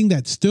anything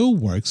that still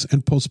works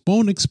and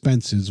postpone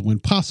expenses when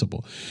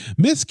possible.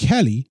 Miss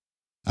Kelly,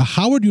 a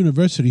Howard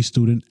University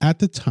student at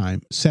the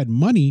time, said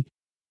money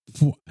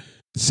for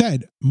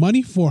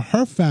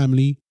her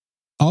family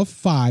of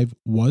 5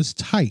 was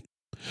tight.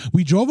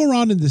 We drove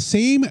around in the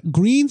same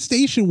green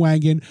station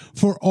wagon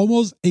for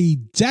almost a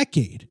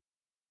decade.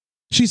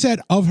 She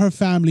said of her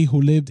family who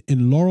lived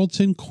in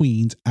Laurelton,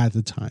 Queens at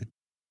the time.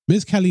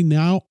 Miss Kelly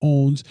now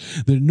owns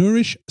the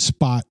Nourish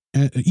Spot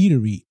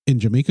Eatery in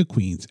Jamaica,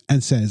 Queens,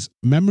 and says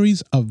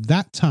memories of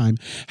that time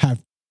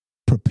have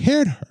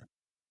prepared her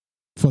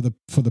for the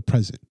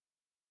present.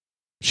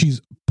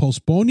 She's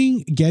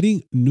postponing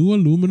getting new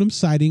aluminum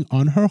siding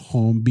on her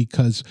home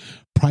because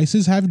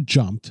prices have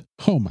jumped.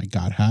 Oh my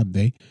God, have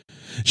they?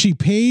 She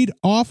paid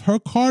off her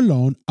car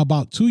loan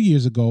about 2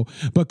 years ago,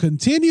 but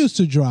continues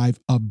to drive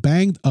a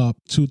banged up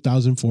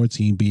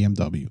 2014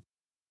 BMW.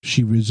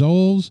 She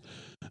resoles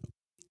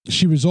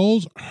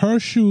her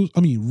shoes.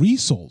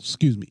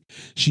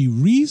 She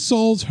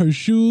resoles her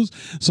shoes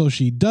so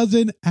she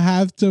doesn't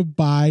have to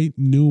buy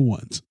new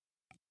ones.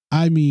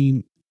 I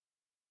mean,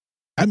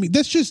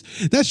 that's just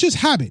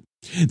habit.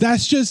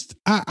 That's just,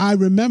 I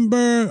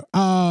remember,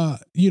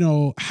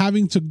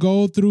 having to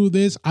go through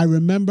this. I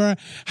remember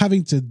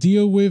having to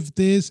deal with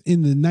this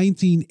in the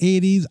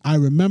 1980s. I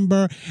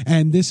remember,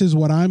 and this is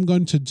what I'm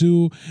going to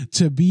do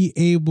to be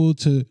able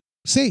to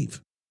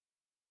save.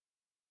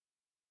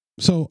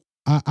 So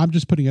I'm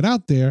just putting it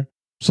out there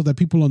so that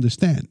people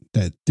understand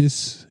that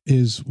this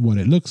is what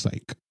it looks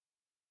like.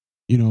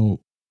 You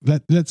know,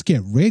 let's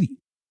get ready.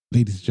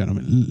 Ladies and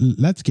gentlemen,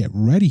 let's get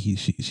ready,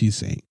 she's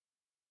saying.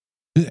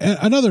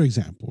 Another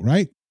example,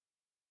 right?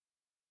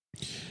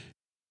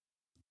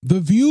 The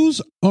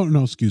views,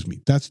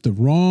 that's the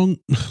wrong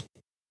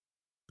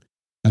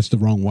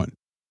one.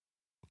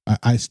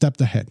 I stepped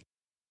ahead.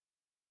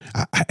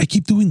 I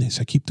keep doing this.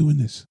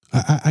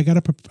 I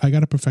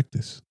gotta perfect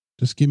this.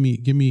 Just give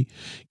me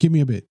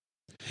a bit.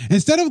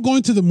 Instead of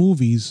going to the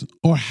movies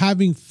or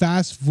having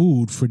fast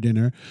food for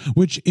dinner,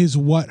 which is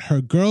what her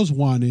girls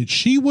wanted,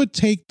 she would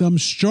take them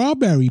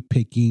strawberry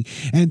picking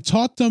and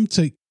taught them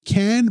to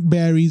can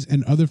berries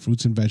and other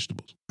fruits and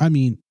vegetables. I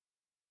mean,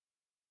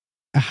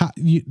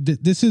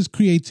 this is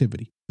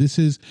creativity.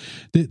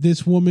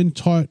 This woman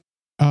taught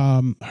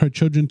her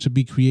children to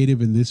be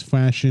creative in this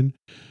fashion.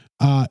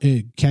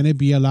 Can it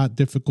be a lot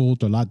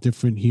difficult, a lot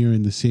different here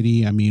in the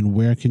city? I mean,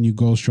 where can you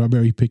go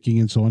strawberry picking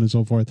and so on and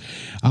so forth?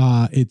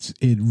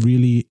 It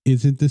really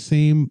isn't the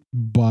same,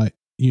 but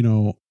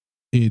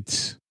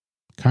it's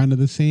kind of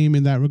the same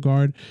in that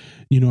regard.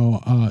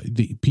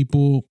 The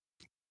people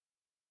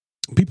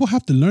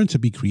have to learn to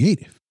be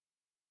creative.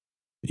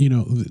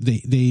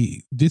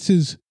 This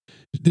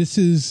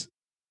is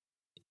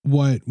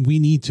what we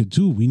need to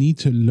do. We need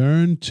to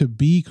learn to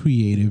be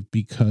creative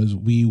because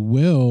we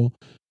will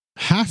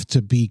have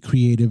to be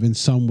creative in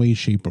some way,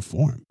 shape, or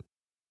form.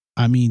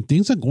 I mean,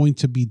 things are going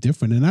to be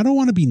different, and I don't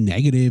want to be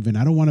negative, and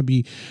I don't want to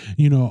be,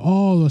 the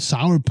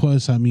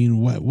sourpuss. I mean,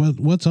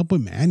 what's up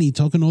with Manny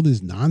talking all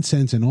this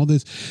nonsense and all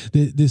this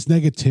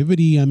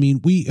negativity? I mean,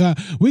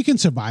 we can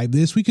survive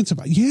this. We can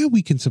survive. Yeah,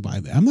 we can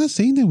survive it. I'm not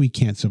saying that we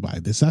can't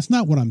survive this. That's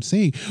not what I'm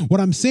saying. What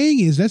I'm saying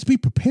is let's be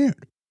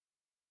prepared.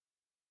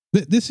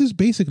 This is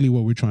basically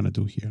what we're trying to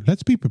do here.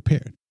 Let's be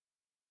prepared.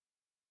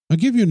 I'll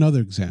give you another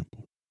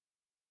example.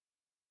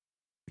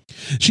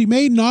 She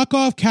made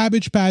knockoff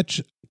Cabbage Patch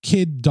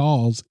Kid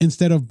dolls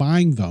instead of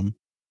buying them,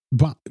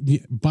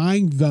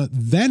 buying the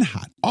then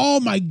hot. Oh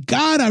my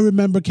God, I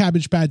remember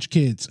Cabbage Patch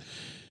Kids.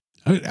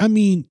 I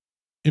mean,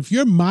 if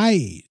you're my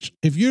age,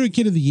 if you're a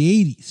kid of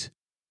the 80s,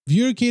 if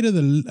you're a kid of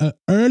the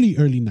early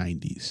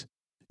 90s,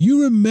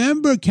 you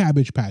remember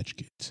Cabbage Patch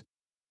Kids.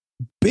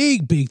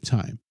 Big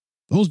time.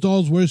 Those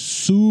dolls were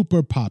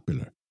super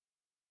popular.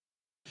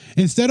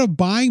 Instead of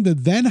buying the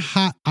then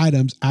hot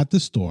items at the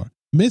store,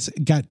 Miss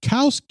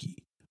Gatkowski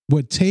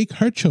would take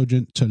her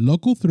children to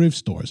local thrift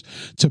stores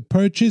to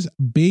purchase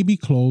baby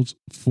clothes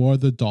for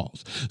the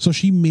dolls. So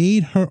she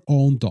made her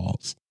own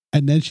dolls,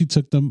 and then she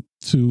took them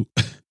to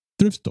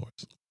thrift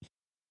stores.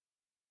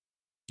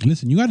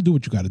 Listen, you got to do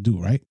what you got to do,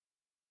 right?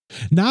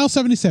 Now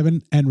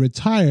 77 and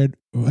retired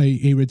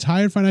a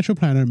retired financial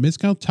planner, Ms.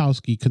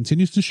 Galtowski,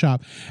 continues to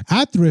shop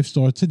at thrift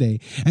stores today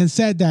and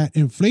said that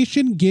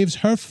inflation gives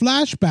her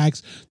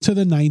flashbacks to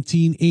the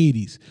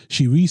 1980s.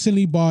 She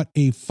recently bought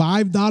a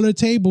 $5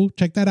 table.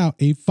 Check that out.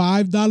 A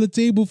 $5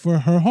 table for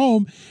her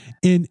home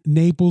in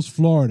Naples,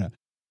 Florida.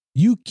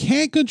 You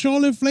can't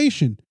control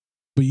inflation,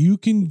 but you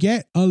can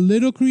get a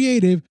little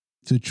creative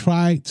to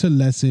try to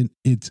lessen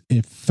its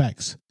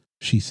effects,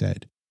 she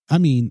said. I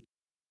mean,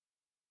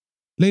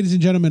 ladies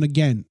and gentlemen,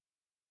 again,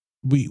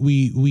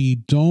 we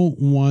don't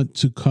want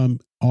to come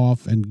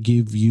off and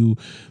give you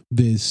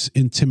this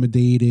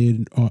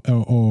intimidated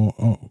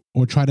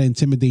or try to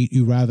intimidate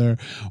you rather,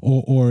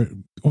 or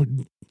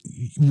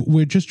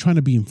we're just trying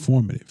to be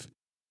informative.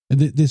 And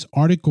this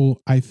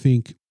article, I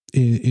think,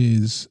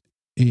 is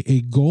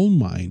a gold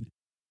mine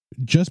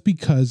just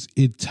because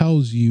it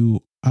tells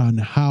you on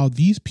how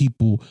these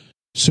people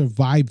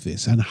survived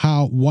this and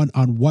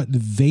on what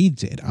they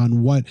did,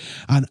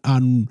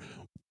 on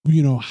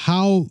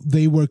how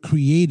they were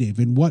creative,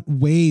 in what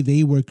way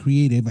they were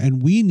creative.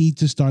 And we need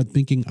to start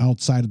thinking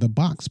outside of the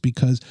box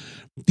because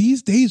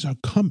these days are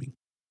coming.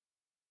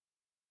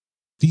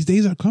 These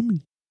days are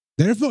coming.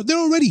 They're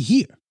already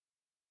here.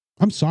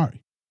 I'm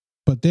sorry,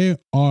 but they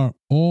are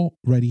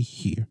already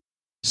here.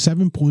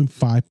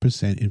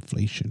 7.5%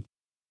 inflation.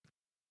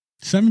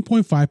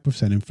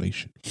 7.5%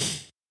 inflation.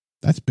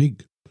 That's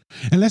big.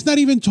 And let's not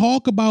even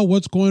talk about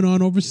what's going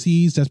on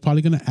overseas. That's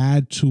probably going to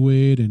add to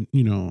it. And,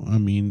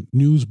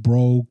 news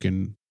broke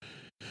and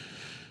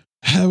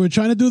we're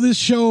trying to do this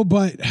show,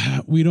 but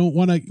we don't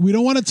want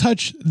to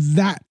touch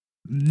that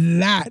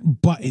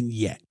button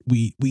yet.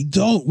 We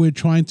don't. We're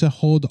trying to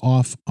hold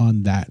off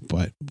on that,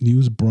 but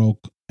news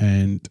broke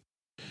and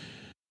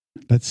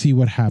let's see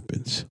what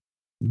happens.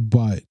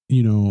 But,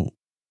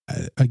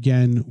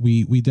 again,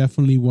 we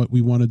definitely, what we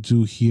want to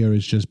do here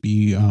is just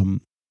be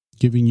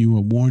giving you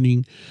a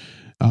warning.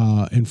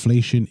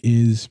 Inflation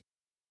is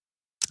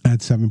at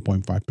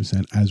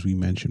 7.5%, as we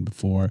mentioned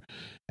before,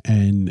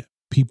 and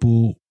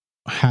people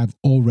have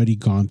already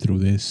gone through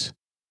this.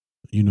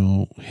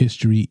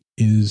 History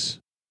is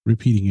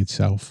repeating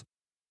itself,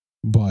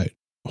 but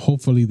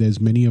hopefully there's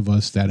many of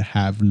us that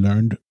have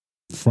learned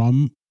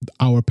from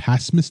our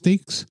past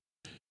mistakes,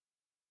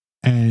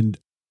 and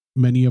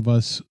many of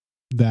us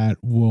that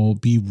will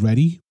be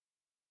ready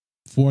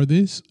for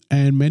this,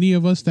 and many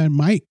of us that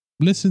might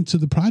listen to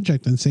the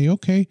project and say,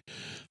 okay,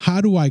 how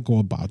do I go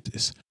about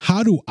this?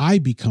 How do I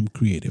become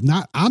creative?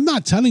 I'm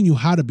not telling you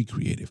how to be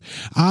creative.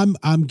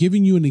 I'm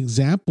giving you an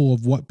example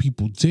of what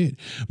people did.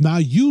 Now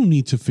you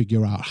need to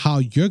figure out how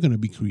you're going to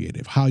be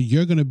creative, how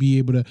you're going to be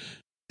able to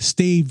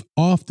stave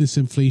off this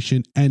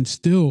inflation and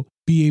still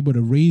be able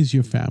to raise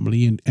your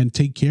family and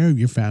take care of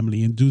your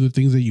family and do the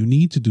things that you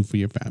need to do for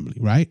your family,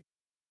 right?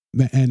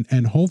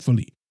 And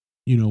hopefully,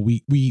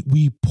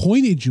 we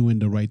pointed you in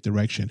the right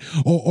direction,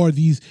 or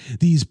these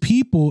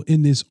people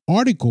in this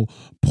article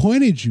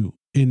pointed you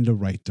in the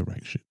right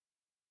direction.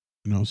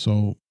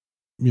 So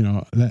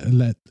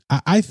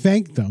I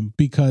thank them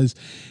because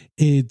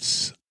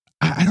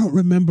I don't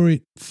remember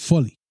it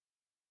fully.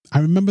 I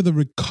remember the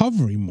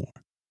recovery more.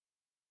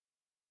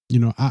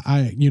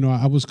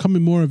 I was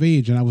coming more of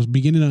age and I was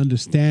beginning to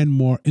understand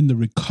more in the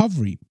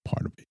recovery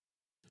part of it.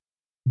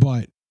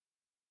 But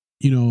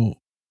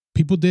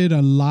people did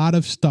a lot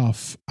of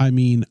stuff. I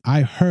mean,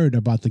 I heard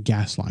about the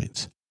gas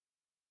lines.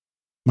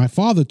 My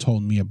father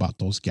told me about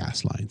those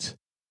gas lines.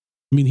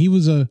 I mean, he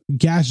was a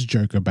gas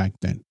jerker back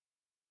then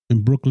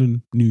in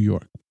Brooklyn, New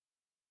York.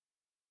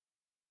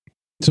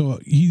 So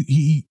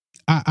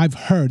I've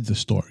heard the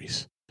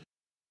stories.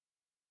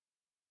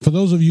 For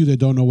those of you that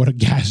don't know what a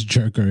gas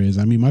jerker is,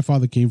 I mean, my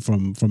father came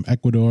from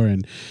Ecuador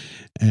and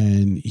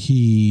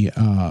he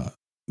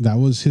that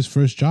was his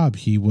first job.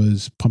 He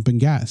was pumping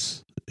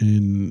gas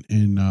in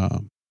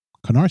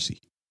Canarsie,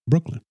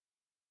 Brooklyn.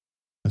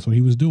 That's what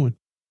he was doing.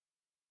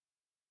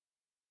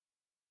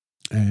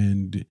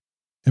 And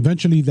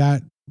eventually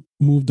that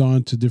moved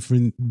on to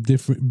different,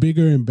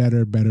 bigger and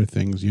better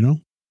things,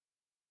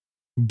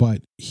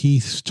 But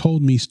he's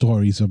told me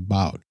stories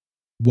about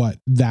what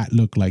that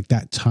looked like,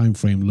 that time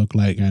frame looked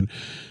like, and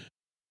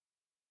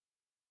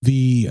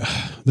the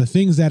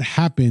things that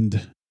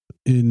happened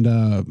in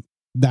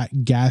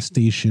that gas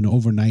station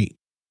overnight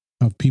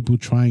of people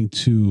trying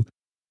to,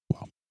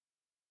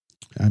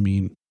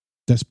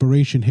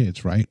 desperation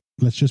hits, right?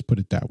 Let's just put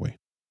it that way.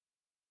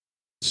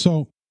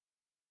 So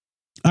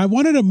I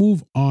wanted to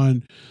move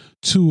on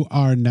to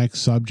our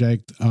next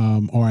subject,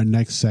 or our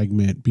next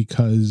segment,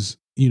 because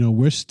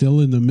we're still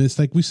in the midst,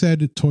 like we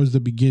said towards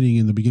in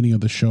the beginning of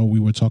the show, we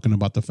were talking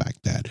about the fact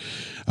that,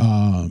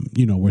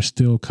 we're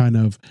still kind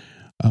of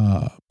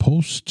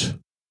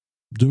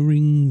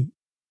during,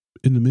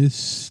 in the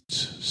midst,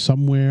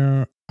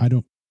 somewhere,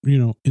 in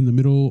the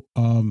middle.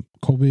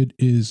 COVID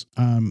is,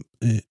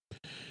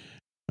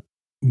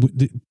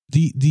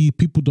 the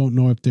people don't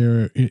know if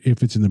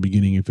it's in the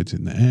beginning, if it's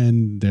in the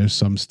end. There's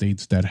some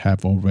states that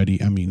have already,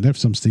 there's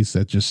some states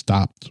that just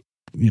stopped,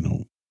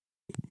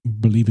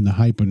 believe in the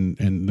hype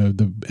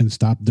and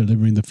stop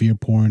delivering the fear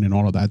porn and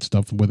all of that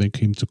stuff when it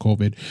came to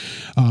COVID.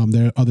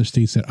 There are other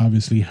states that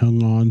obviously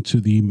hung on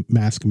to the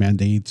mask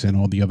mandates and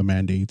all the other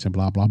mandates and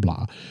blah, blah,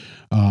 blah.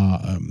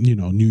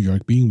 New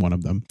York being one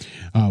of them.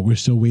 We're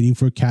still waiting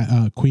for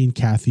Queen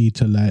Kathy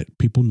to let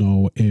people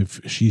know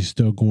if she's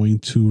still going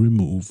to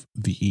remove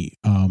the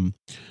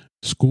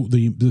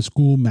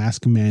school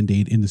mask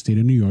mandate in the state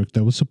of New York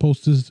that was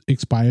supposed to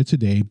expire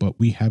today, but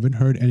we haven't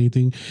heard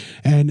anything.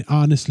 And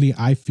honestly,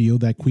 I feel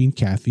that Queen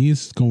Kathy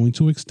is going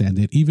to extend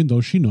it, even though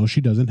she knows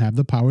she doesn't have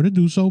the power to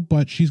do so,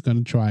 but she's going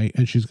to try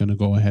and she's going to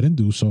go ahead and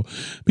do so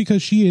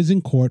because she is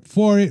in court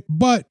for it,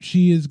 but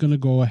she is going to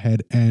go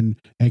ahead and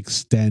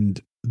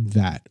extend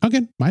that.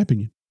 Again, my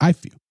opinion, I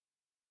feel.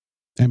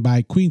 And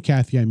by Queen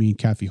Kathy, I mean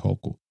Kathy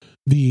Hochul,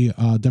 the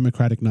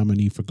Democratic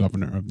nominee for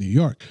governor of New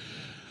York.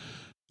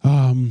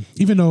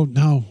 Even though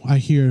now I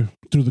hear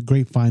through the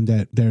grapevine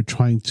that they're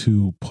trying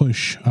to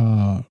push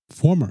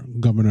former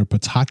Governor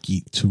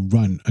Pataki to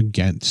run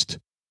against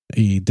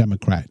a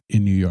Democrat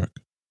in New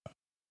York.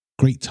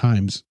 Great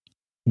times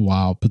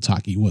while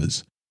Pataki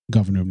was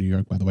governor of New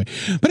York, by the way.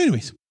 But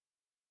anyways,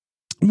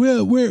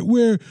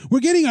 we're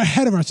getting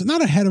ahead of ourselves.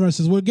 Not ahead of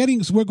ourselves. We're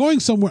going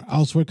somewhere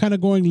else. We're kind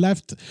of going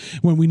left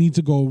when we need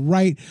to go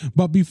right.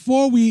 But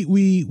before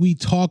we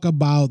talk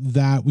about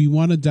that, we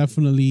want to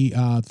definitely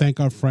thank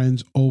our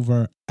friends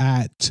over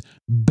at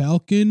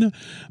Belkin.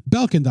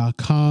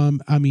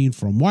 Belkin.com. I mean,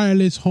 from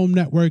wireless home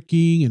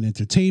networking and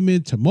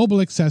entertainment to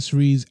mobile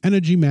accessories,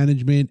 energy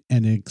management,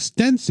 and an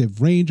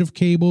extensive range of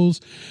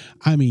cables.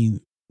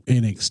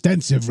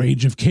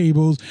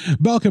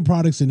 Belkin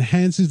Products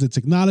enhances the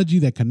technology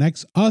that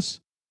connects us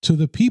to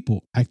the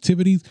people,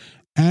 activities,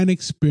 and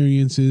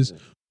experiences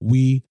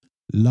we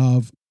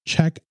love.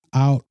 Check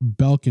out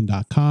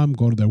Belkin.com.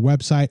 Go to their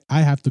website.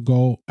 I have to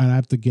go and I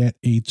have to get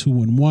a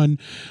 2-in-1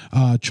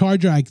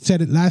 charger. I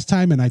said it last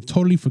time and I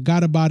totally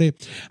forgot about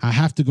it. I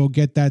have to go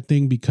get that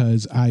thing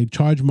because I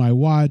charge my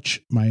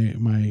watch,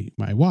 my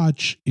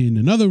watch in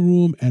another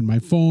room and my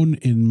phone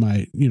in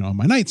my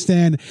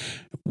nightstand.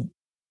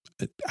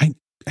 I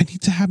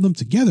need to have them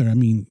together. I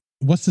mean,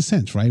 what's the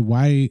sense, right?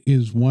 Why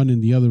is one in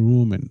the other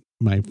room and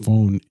my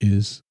phone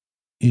is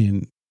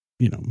in,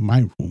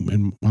 my room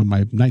and on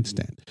my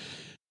nightstand?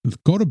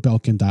 Go to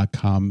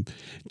Belkin.com,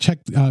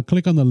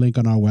 click on the link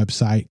on our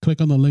website,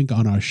 click on the link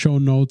on our show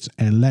notes,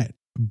 and let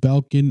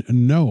Belkin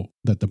know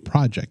that the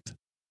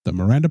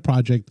Miranda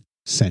Project,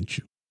 sent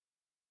you.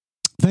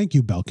 Thank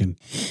you, Belkin.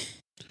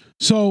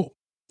 So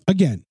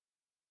again,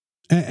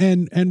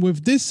 and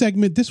with this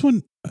segment, this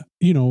one,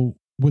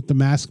 with the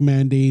mask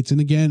mandates. And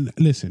again,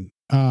 listen,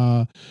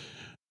 to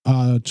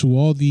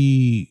all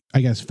the, I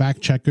guess,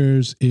 fact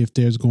checkers, if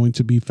there's going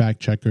to be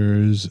fact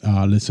checkers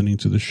listening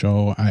to the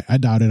show, I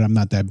doubt it. I'm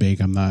not that big.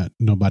 I'm not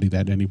nobody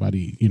that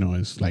anybody,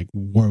 is like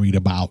worried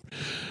about.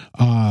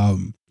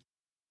 But,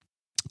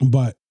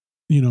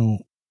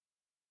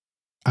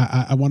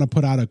 I want to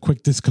put out a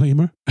quick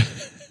disclaimer.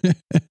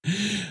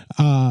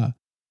 I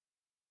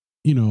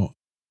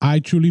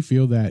truly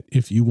feel that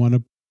if you want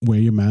to wear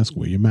your mask,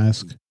 wear your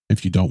mask.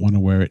 If you don't want to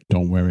wear it,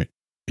 don't wear it.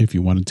 If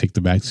you want to take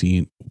the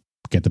vaccine,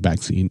 get the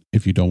vaccine.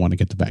 If you don't want to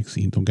get the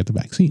vaccine, don't get the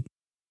vaccine.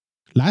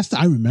 Last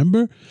I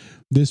remember,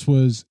 this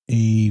was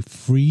a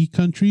free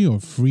country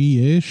or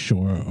free-ish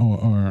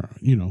or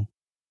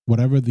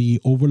whatever the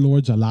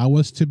overlords allow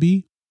us to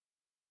be.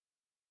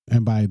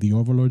 And by the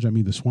overlords, I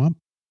mean the swamp.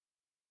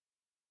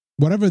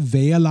 Whatever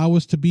they allow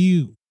us to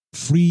be,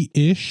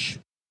 free-ish.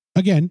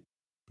 Again,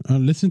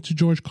 listen to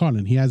George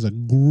Carlin. He has a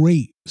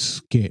great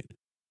skit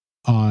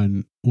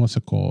on, what's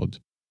it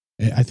called?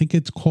 I think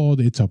it's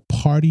a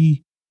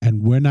party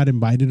and we're not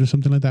invited or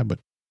something like that. But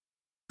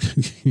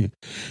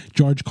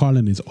George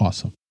Carlin is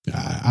awesome.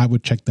 I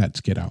would check that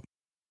skit out.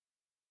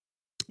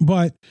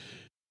 But,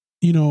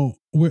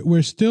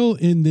 we're still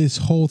in this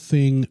whole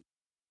thing,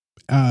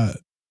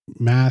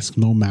 mask,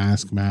 no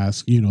mask.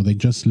 They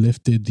just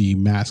lifted the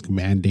mask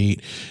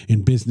mandate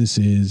in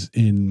businesses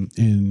in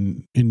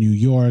New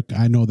York.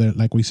 I know that,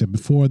 like we said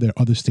before, there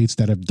are other states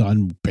that have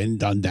done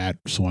that,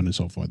 so on and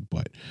so forth.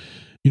 But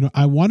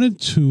I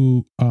wanted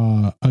to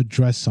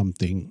address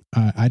something.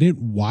 I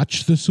didn't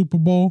watch the Super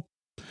Bowl.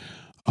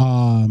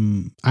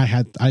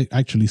 I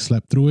actually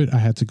slept through it. I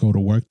had to go to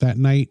work that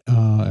night,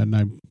 and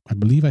I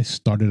believe I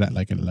started at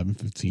like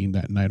 11:15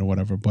 that night or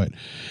whatever. But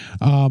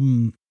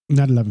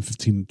not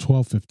 11:15,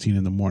 12:15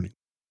 in the morning.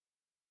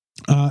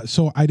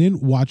 So I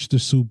didn't watch the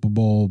Super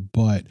Bowl,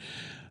 but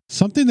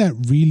something that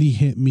really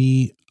hit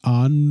me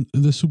on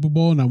the Super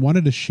Bowl, and I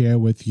wanted to share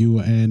with you,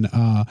 and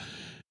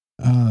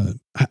I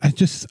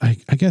guess,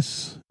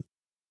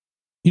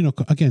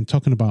 again,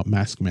 talking about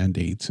mask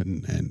mandates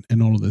and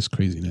all of this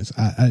craziness,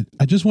 I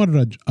just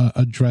wanted to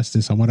address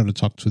this. I wanted to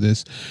talk to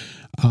this.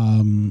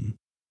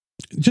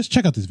 Just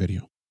check out this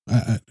video.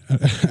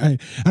 I'm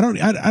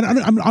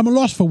a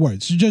loss for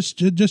words. Just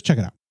check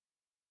it out.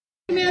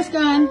 Mask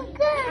on.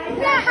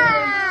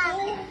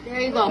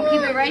 There you go.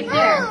 Keep it right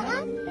there.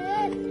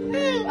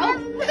 Oh.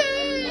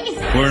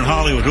 We're in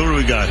Hollywood. Who do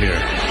we got here?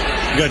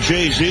 We got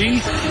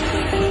Jay-Z.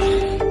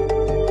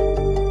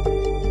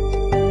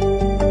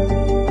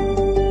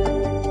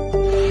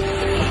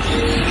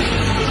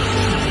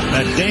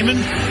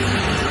 women.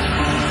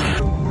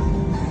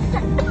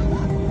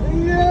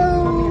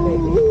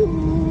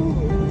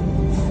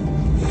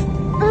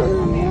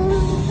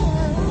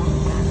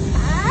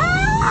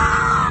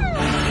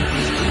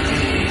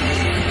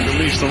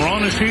 Elise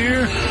Theron is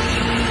here.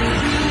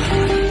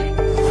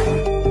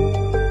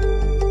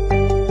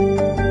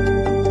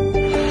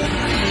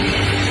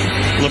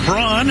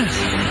 LeBron.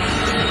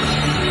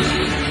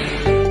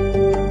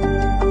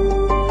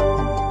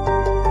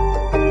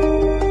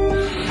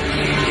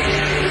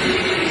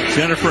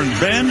 Jennifer and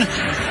Ben.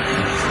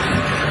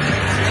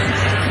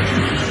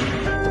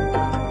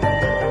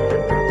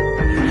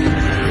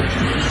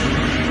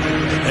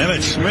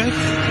 Emmett Smith.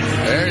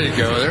 There you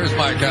go. There's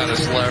my kind of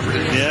celebrity.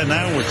 Yeah,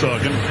 now we're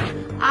talking.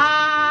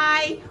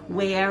 I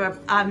wear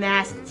a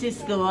mask to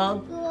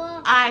school.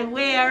 I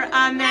wear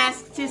a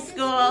mask to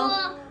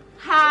school.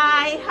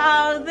 Hi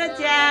ho the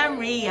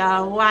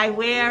Dario. I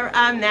wear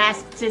a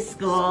mask to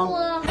school.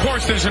 Of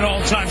course, there's an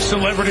all-time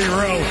celebrity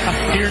row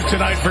here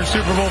tonight for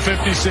Super Bowl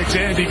 56.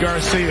 Andy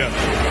Garcia,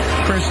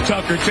 Chris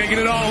Tucker, taking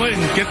it all in.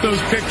 Get those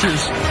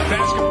pictures.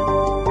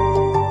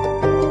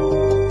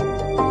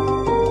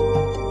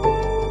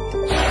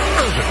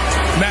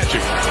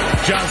 Magic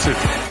Johnson.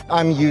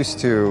 I'm used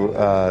to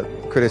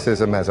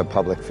criticism as a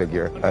public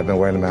figure. I've been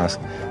wearing a mask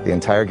the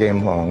entire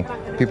game long.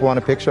 People want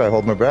a picture, I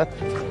hold my breath.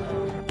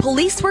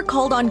 Police were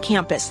called on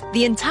campus.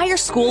 The entire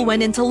school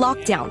went into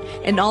lockdown,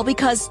 and all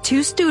because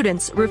 2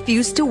 students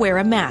refused to wear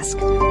a mask.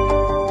 We're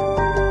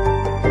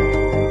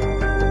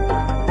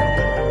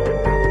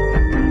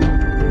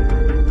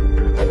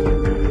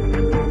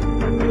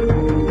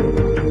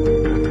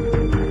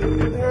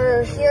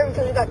here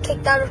because we got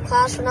kicked out of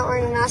class for not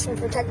wearing a mask and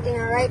protecting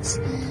our rights.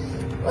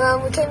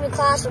 We came to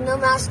class with no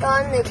mask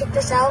on. They kicked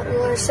us out. We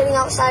were sitting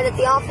outside at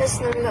the office,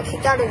 and then we got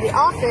kicked out of the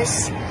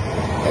office.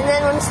 And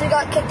then once we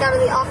got kicked out of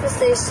the office,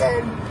 they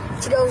said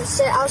to go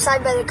sit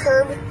outside by the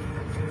curb,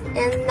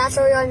 and that's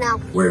where we are now.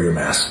 Wear your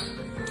mask.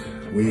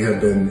 We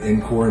have been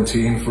in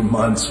quarantine for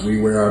months.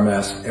 We wear our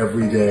mask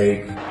every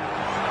day.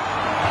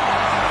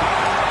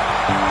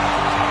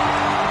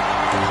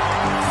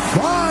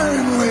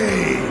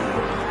 Finally,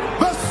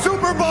 the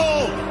Super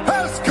Bowl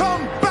has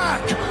come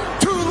back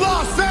to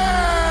Los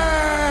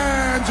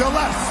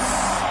Angeles.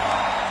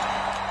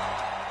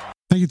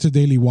 Thank you to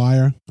Daily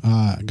Wire.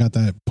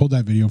 Pulled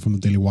that video from the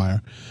Daily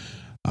Wire.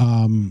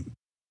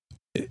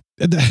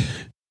 That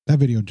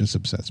video just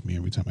upsets me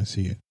every time I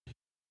see it.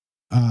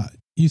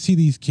 You see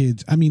these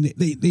kids. I mean,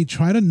 they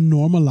try to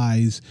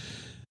normalize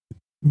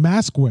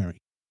mask wearing.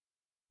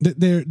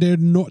 They're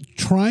not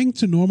trying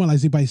to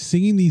normalize it by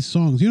singing these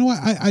songs. You know what?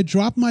 I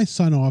dropped my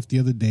son off the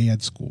other day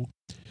at school.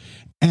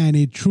 And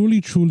it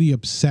truly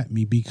upset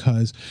me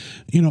because,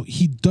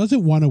 he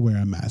doesn't want to wear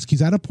a mask.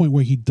 He's at a point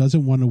where he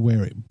doesn't want to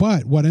wear it.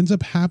 But what ends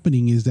up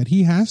happening is that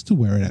he has to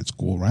wear it at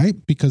school, right?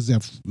 Because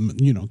of,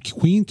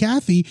 Queen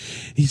Kathy,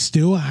 he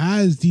still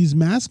has these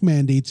mask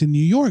mandates in New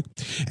York.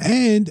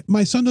 And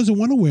my son doesn't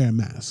want to wear a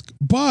mask.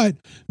 But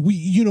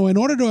we, in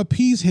order to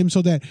appease him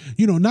so that,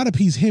 not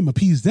appease him,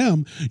 appease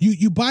them,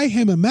 you buy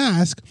him a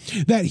mask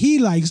that he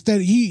likes, that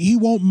he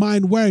won't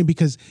mind wearing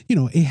because,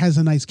 it has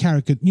a nice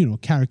character.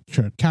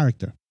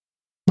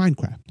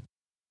 Minecraft.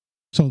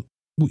 So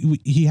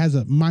he has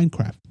a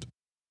Minecraft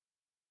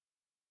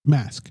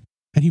mask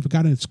and he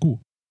forgot it at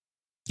school.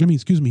 He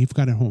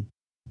forgot it at home.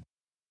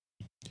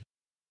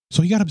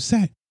 So he got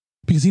upset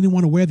because he didn't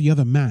want to wear the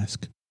other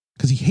mask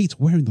because he hates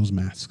wearing those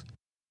masks.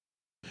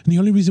 And the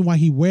only reason why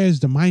he wears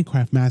the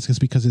Minecraft mask is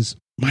because it's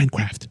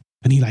Minecraft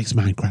and he likes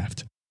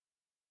Minecraft.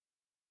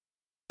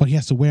 But he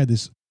has to wear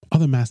this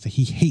other mask that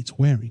he hates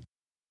wearing.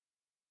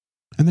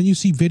 And then you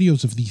see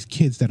videos of these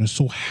kids that are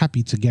so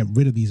happy to get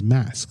rid of these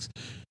masks.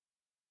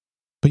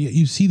 But yet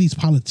you see these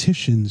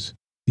politicians,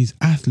 these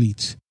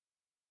athletes,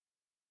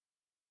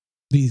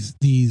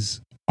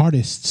 these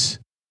artists,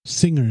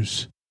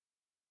 singers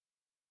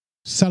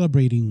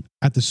celebrating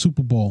at the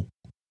Super Bowl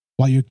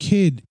while your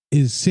kid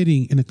is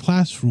sitting in a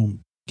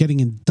classroom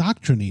getting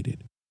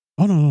indoctrinated.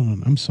 Oh,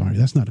 no. I'm sorry.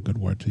 That's not a good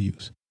word to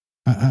use.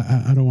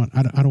 I don't want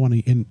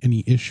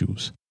any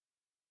issues.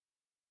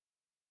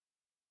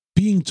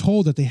 Being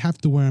told that they have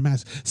to wear a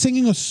mask,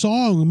 singing a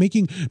song,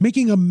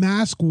 making a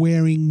mask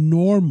wearing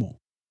normal.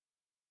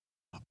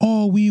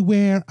 Oh, we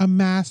wear a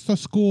mask to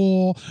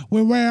school.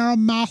 We wear a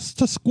mask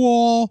to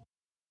school.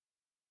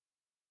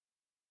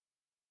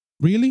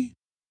 Really?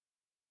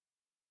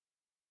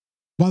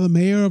 While the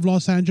mayor of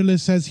Los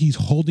Angeles says he's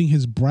holding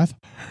his breath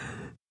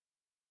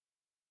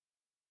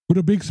with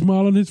a big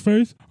smile on his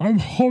face, I'm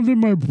holding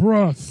my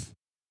breath.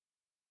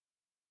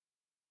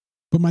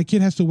 But my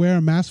kid has to wear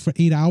a mask for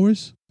 8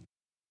 hours?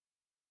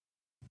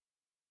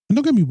 And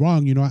don't get me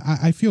wrong,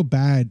 I feel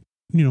bad,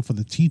 for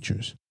the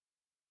teachers.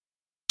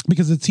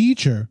 Because the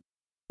teacher,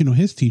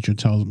 his teacher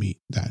tells me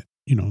that,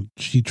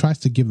 she tries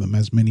to give them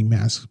as many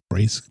mask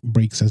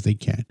breaks as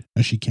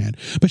she can.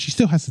 But she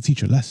still has to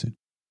teach a lesson.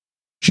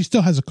 She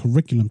still has a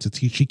curriculum to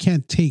teach. She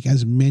can't take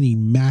as many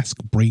mask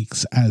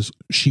breaks as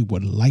she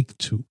would like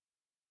to.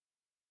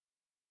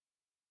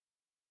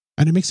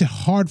 And it makes it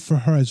hard for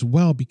her as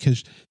well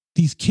because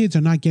These kids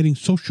are not getting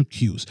social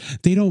cues.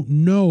 They don't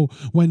know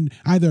when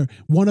either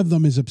one of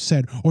them is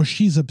upset or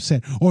she's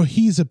upset or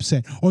he's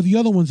upset or the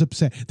other one's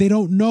upset. They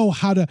don't know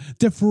how to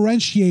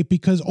differentiate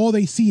because all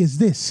they see is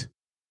this.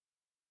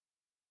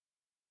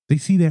 They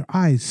see their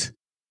eyes,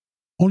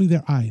 only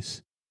their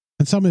eyes.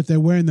 And some if they're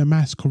wearing their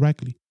mask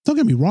correctly. Don't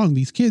get me wrong,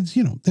 these kids,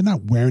 they're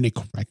not wearing it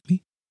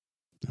correctly.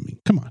 I mean,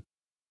 come on.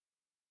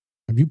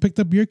 Have you picked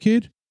up your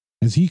kid?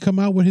 Has he come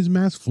out with his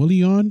mask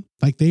fully on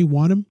like they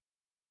want him?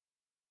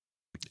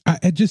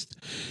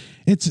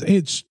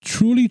 It's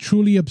truly,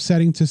 truly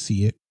upsetting to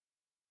see it.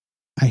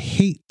 I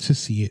hate to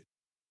see it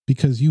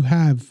because you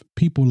have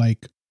people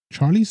like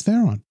Charlize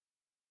Theron.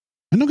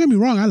 And don't get me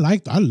wrong, I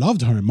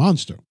loved her in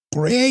Monster.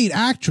 Great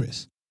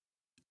actress.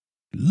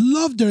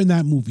 Loved her in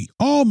that movie.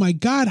 Oh my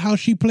God, how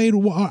she played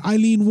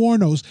Eileen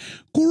Wuornos.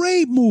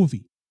 Great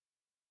movie.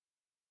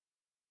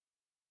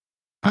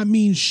 I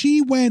mean,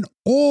 she went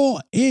all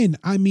in.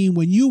 I mean,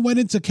 when you went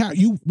into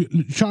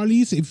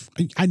Charlize, if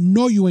I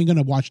know you ain't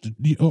gonna watch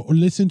or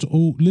listen to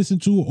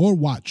or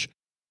watch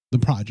the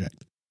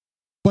project,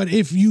 but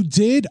if you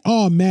did,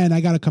 oh man,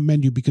 I gotta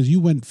commend you because you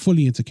went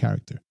fully into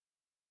character.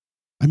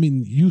 I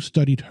mean, you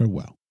studied her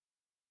well,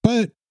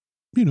 but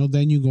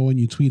then you go and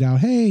you tweet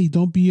out, "Hey,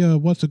 don't be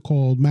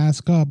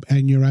mask up,"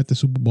 and you're at the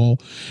Super Bowl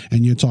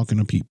and you're talking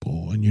to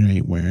people and you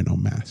ain't wearing no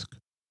mask,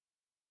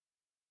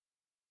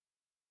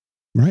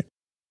 right?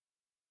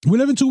 We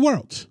live in two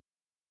worlds.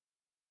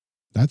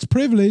 That's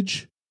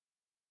privilege.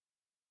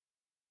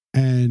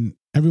 And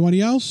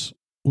everybody else,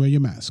 wear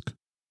your mask.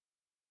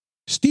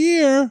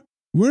 Steer.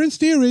 We're in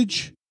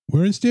steerage.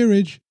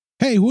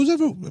 Hey, who's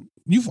ever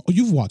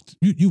you've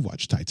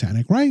watched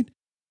Titanic, right?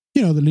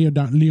 The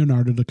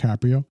Leonardo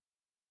DiCaprio.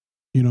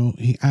 He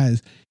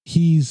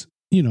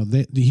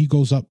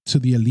goes up to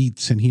the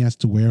elites and he has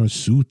to wear a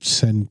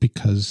suit, and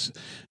because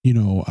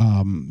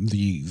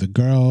the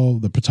girl,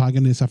 the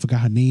protagonist, I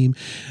forgot her name,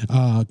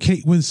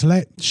 Kate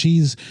Winslet,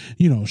 she's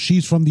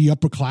from the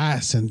upper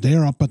class and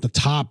they're up at the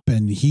top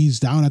and he's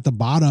down at the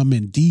bottom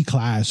in D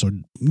class, or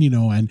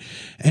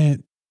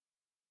and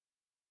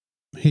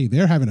hey,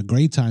 they're having a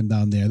great time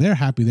down there. They're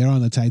happy they're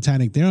on the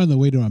Titanic. They're on the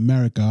way to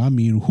America. I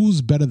mean,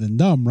 who's better than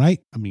them, right?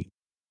 I mean,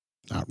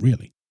 not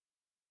really.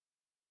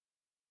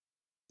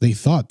 They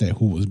thought that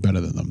who was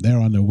better than them. They're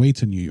on their way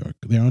to New York.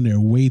 They're on their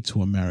way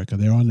to America.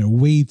 They're on their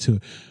way to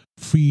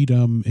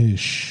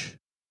freedom-ish.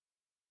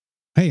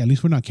 Hey, at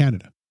least we're not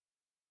Canada.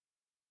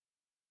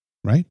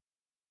 Right?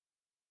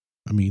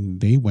 I mean,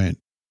 they went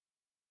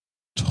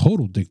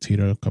total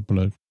dictator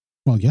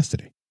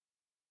yesterday.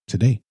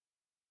 Today.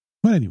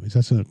 But anyways,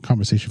 that's a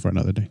conversation for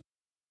another day.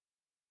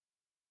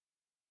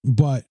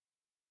 But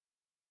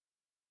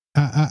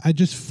I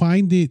just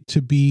find it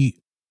to be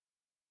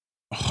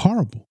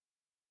horrible.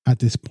 At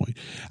this point,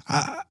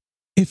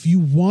 if you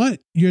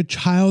want your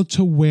child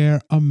to wear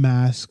a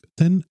mask,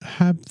 then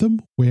have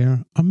them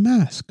wear a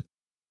mask.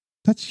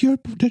 That's your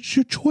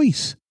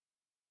choice.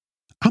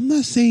 I'm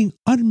not saying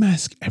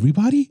unmask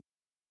everybody.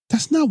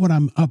 That's not what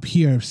I'm up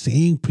here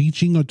saying,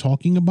 preaching, or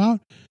talking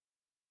about.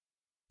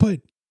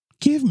 But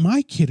give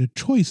my kid a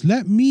choice.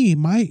 Let me,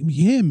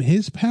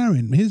 his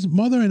parent, his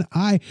mother, and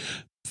I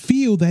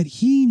feel that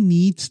he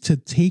needs to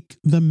take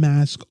the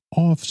mask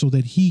off so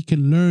that he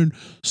can learn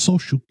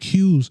social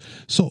cues,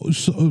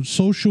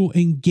 social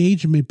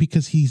engagement,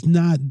 because he's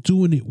not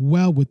doing it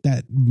well with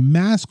that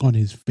mask on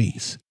his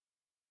face.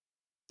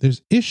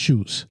 There's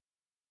issues.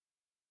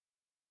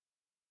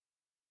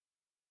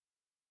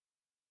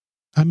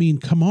 I mean,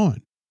 come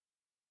on.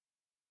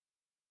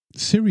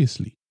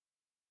 Seriously.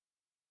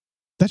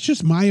 That's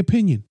just my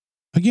opinion.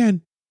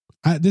 Again,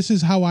 this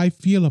is how I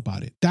feel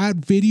about it. That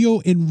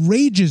video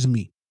enrages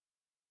me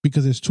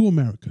because there's two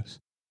Americas.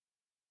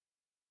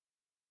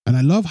 And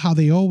I love how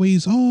they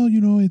always,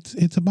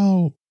 it's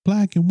about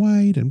black and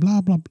white and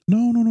blah, blah.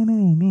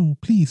 No.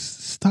 Please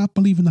stop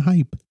believing the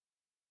hype.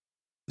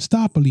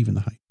 Stop believing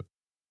the hype.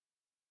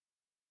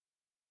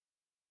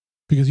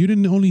 Because you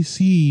didn't only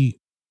see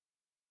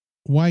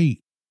white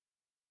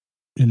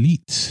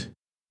elites,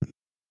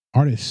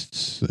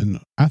 artists, and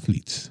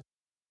athletes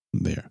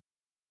there.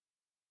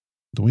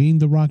 Dwayne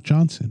 "The Rock"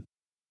 Johnson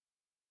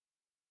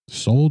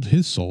sold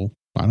his soul.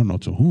 I don't know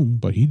to whom,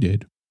 but he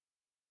did.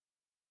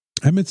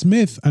 Emmitt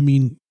Smith, I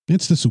mean,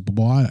 it's the Super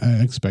Bowl. I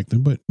expect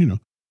him, but,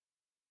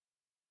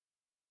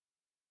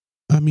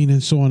 I mean,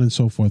 and so on and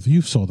so forth.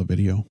 You saw the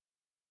video.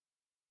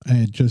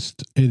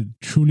 It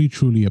truly,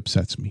 truly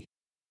upsets me.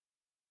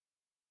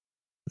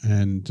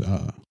 And,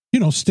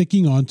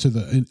 sticking on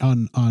to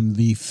on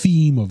the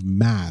theme of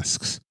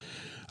masks,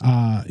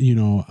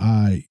 and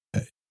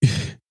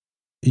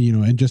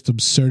just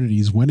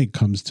absurdities when it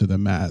comes to the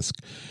mask.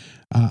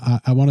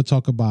 I want to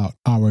talk about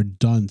our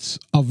dunce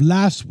of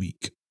last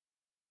week.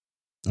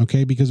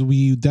 Okay, because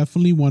we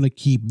definitely want to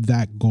keep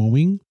that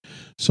going.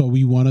 So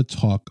we want to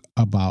talk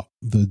about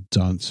the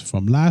dunce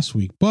from last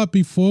week. But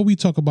before we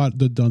talk about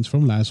the dunce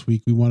from last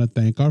week, we want to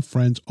thank our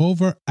friends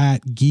over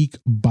at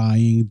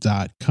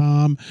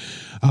geekbuying.com.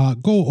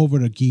 Go over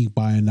to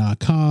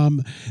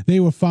geekbuying.com. They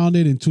were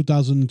founded in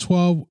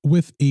 2012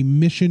 with a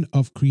mission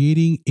of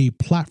creating a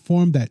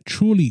platform that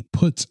truly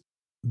puts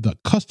the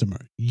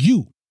customer,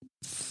 you,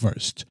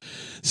 first.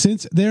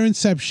 Since their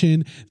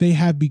inception, they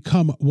have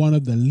become one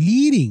of the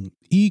leading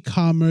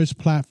e-commerce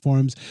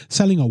platforms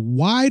selling a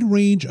wide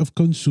range of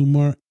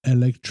consumer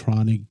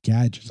electronic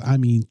gadgets. I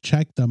mean,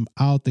 check them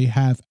out. They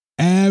have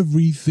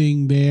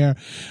everything there.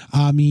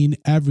 I mean,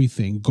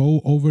 everything.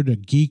 Go over to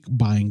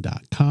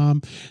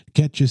geekbuying.com.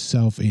 Get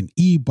yourself an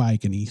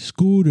e-bike, an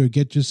e-scooter.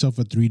 Get yourself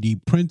a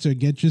 3D printer.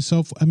 Get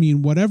yourself, I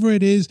mean, whatever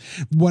it is,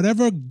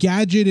 whatever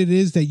gadget it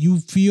is that you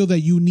feel that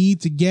you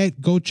need to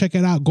get, go check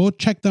it out. Go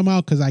check them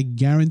out because I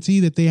guarantee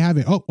that they have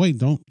it. Oh, wait,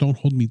 don't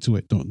hold me to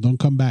it. Don't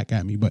come back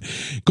at me. But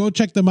go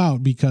check them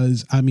out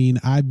because, I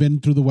mean, I've been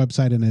through the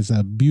website and it's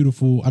a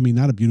beautiful, I mean,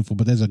 not a beautiful,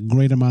 but there's a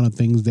great amount of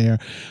things there.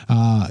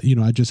 I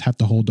just have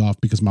to hold off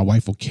because my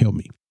wife will kill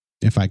me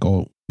if I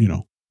go,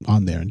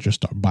 on there and just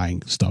start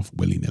buying stuff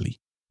willy-nilly.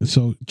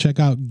 So check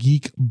out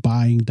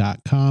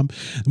geekbuying.com.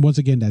 And once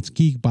again, that's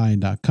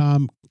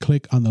geekbuying.com.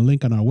 Click on the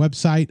link on our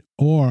website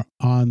or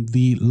on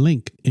the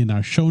link in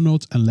our show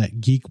notes and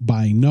let Geek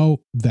Buying know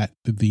that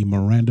the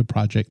Miranda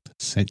Project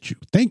sent you.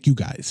 Thank you,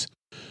 guys.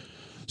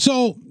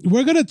 So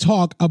we're going to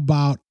talk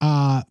about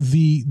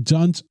the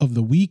dunce of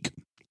the week.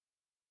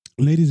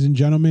 Ladies and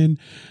gentlemen,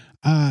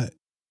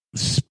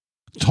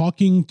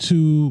 talking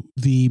to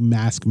the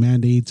mask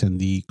mandates and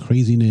the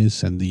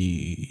craziness and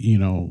the,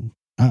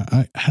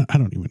 I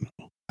don't even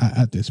know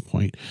at this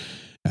point.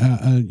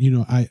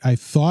 I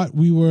thought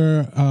we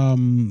were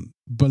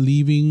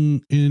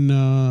believing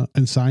in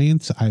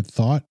science. I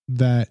thought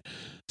that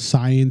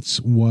science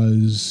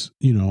was,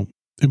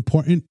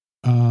 important.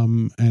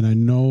 And I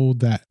know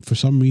that for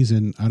some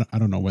reason, I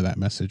don't know where that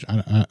message,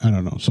 I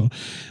don't know. So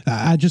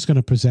I'm just going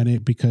to present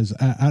it because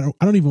I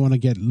don't even want to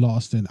get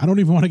lost I don't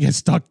even want to get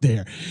stuck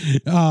there.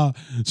 But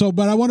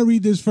I want to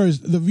read this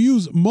first. The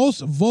views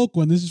most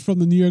vocal, and this is from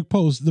the New York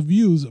Post, the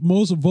views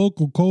most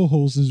vocal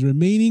co-host is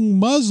remaining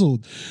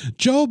muzzled.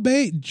 Joy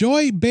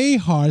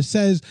Behar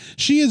says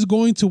she is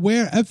going to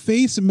wear a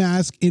face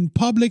mask in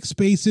public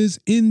spaces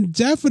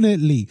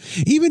indefinitely,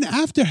 even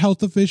after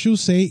health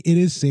officials say it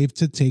is safe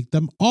to take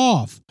them off.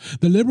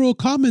 The liberal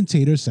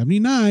commentator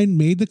 79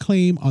 made the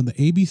claim on the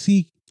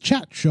ABC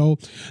chat show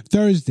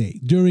Thursday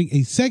during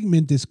a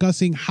segment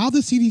discussing how the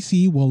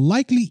CDC will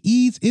likely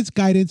ease its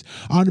guidance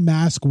on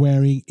mask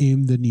wearing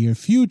in the near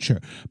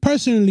future.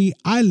 Personally,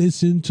 I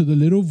listen to the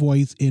little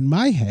voice in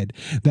my head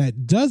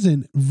that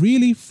doesn't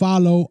really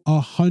follow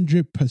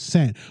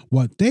 100%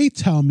 what they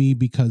tell me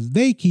because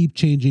they keep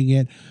changing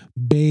it,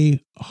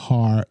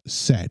 Behar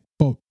said.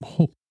 But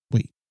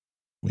wait,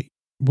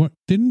 what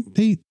didn't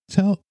they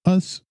tell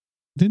us?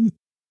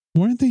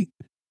 Weren't they?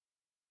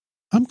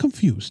 I'm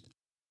confused.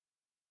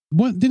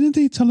 What didn't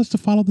they tell us to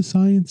follow the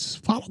science?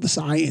 Follow the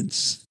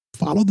science.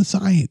 Follow the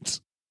science.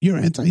 You're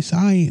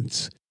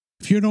anti-science.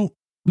 If you don't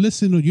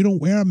listen or you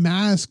don't wear a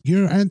mask,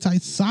 you're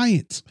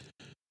anti-science.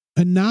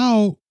 And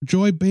now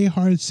Joy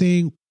Behar is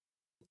saying,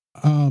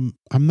 I'm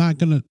not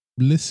gonna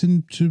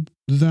listen to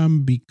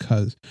them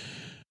because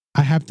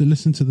I have to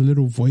listen to the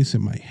little voice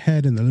in my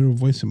head, and the little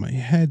voice in my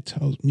head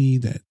tells me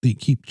that they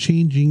keep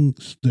changing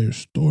their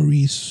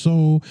stories.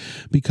 So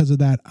because of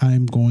that,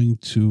 I'm going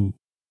to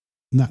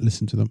not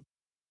listen to them.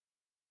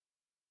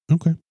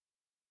 Okay.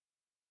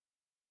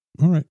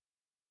 All right.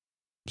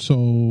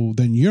 So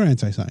then you're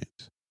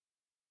anti-science.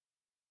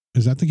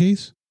 Is that the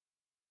case?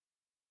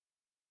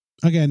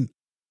 Again,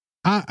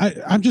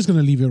 I'm just going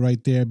to leave it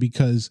right there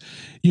because,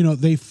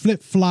 they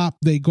flip-flop,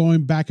 they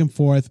going back and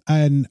forth,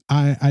 and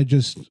I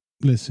just...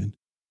 Listen,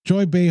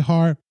 Joy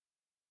Behar,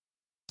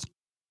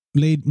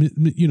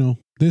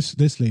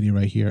 this lady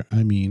right here.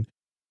 I mean,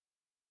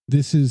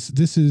 this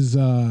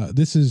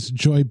is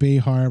Joy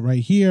Behar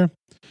right here.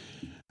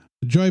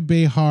 Joy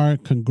Behar,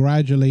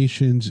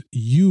 congratulations!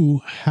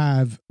 You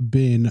have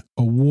been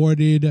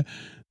awarded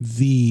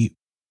the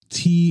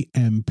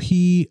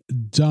TMP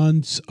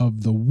Dunce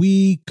of the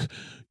Week.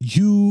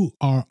 You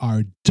are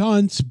our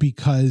dunce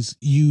because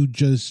you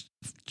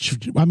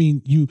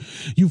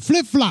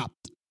flip-flopped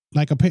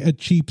like a pair of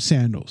cheap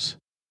sandals.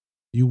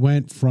 You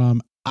went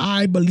from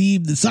I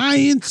believe the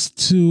science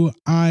to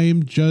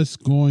I'm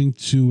just going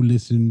to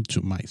listen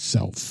to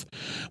myself,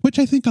 which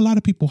I think a lot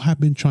of people have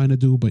been trying to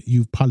do, but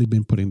you've probably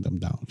been putting them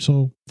down.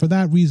 So for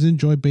that reason,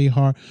 Joy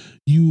Behar,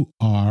 you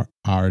are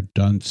our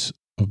dunce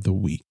of the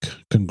week.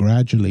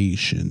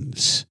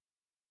 Congratulations.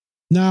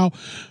 Now,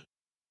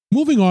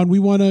 moving on, we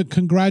want to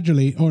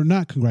congratulate, or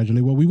not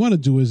congratulate, what we want to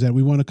do is that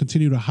we want to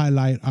continue to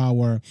highlight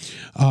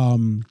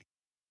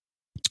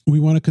we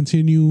want to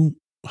continue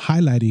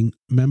highlighting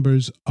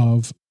members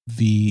of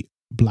the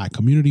Black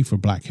community for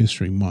Black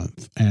History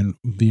Month and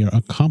their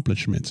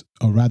accomplishments,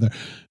 or rather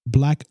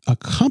Black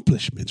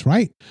accomplishments,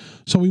 right?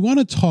 So we want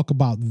to talk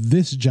about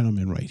this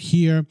gentleman right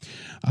here.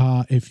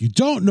 If you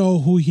don't know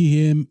who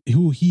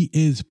he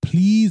is,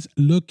 please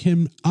look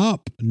him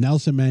up.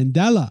 Nelson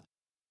Mandela.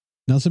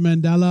 Nelson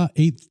Mandela,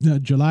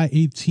 July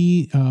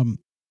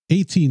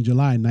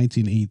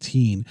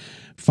 1918,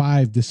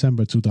 5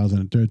 December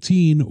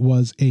 2013,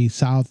 was a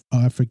South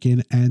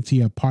African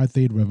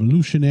anti-apartheid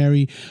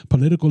revolutionary,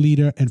 political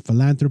leader, and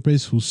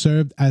philanthropist who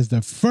served as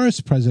the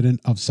first president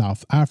of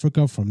South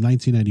Africa from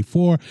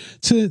 1994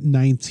 to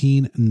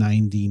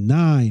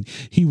 1999.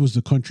 He was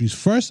the country's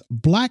first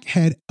Black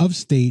head of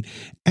state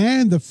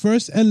and the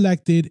first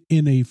elected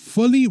in a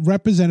fully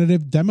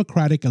representative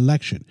democratic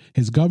election.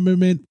 His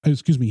government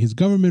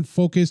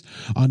focused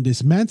on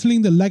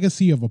dismantling the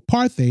legacy of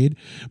apartheid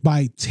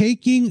by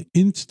taking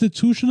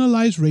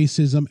institutionalized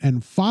racism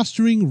and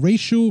fostering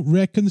racial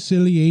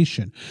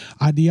reconciliation.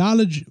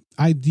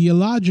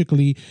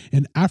 Ideologically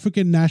an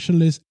African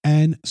nationalist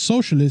and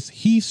socialist,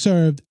 he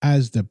served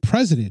as the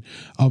president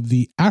of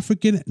the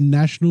African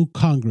National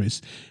Congress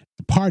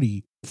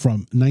Party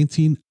from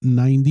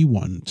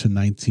 1991 to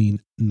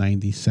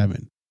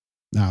 1997.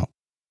 Now,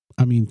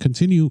 I mean,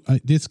 continue.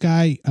 This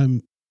guy,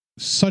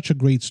 such a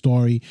great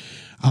story.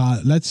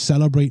 Let's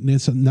celebrate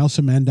Nelson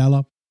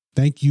Mandela.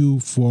 Thank you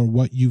for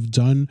what you've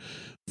done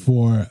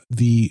for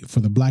the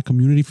Black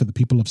community, for the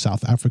people of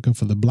South Africa,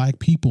 for the Black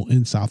people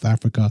in South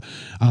Africa,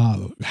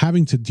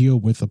 having to deal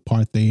with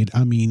apartheid.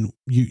 I mean,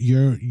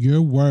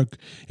 your work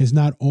is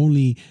not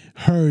only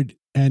heard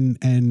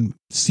and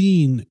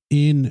seen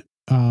in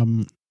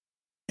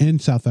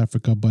South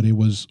Africa, but it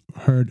was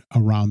heard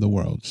around the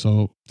world.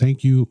 So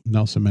thank you,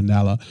 Nelson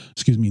Mandela.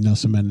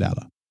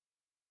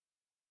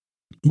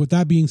 With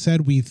that being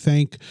said, we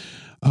thank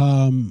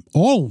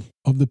all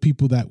of the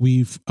people that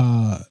we've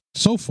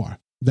so far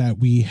that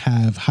we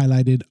have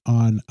highlighted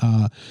on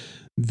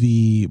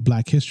the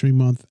Black History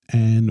Month,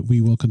 and we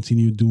will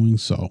continue doing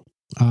so.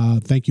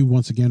 Thank you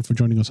once again for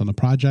joining us on the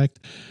project.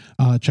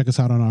 Check us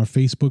out on our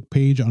Facebook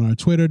page, on our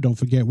Twitter. Don't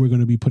forget, we're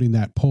going to be putting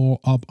that poll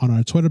up on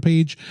our Twitter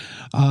page.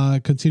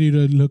 Continue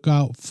to look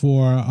out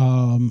for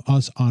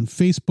us on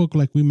Facebook,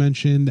 like we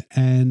mentioned,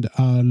 and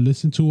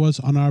listen to us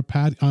on our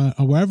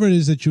wherever it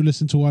is that you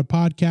listen to our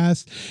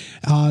podcast.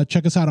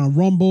 Check us out on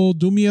Rumble.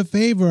 Do me a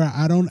favor.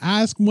 I don't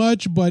ask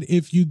much, but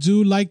if you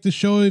do like the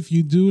show, if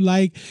you do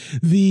like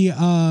the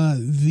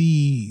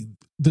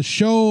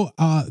show,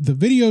 the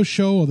video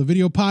show or the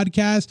video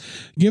podcast,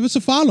 give us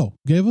a follow.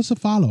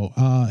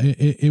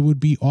 It would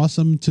be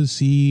awesome to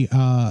see,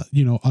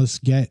 us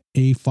get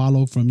a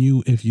follow from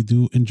you if you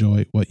do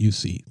enjoy what you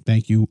see.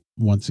 Thank you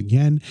once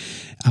again.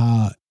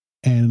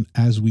 And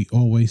as we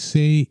always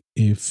say,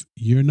 if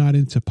you're not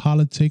into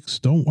politics,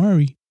 don't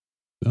worry.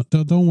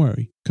 Don't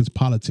worry, because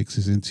politics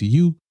is into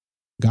you.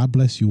 God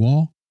bless you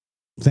all.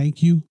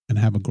 Thank you and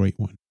have a great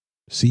one.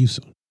 See you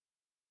soon.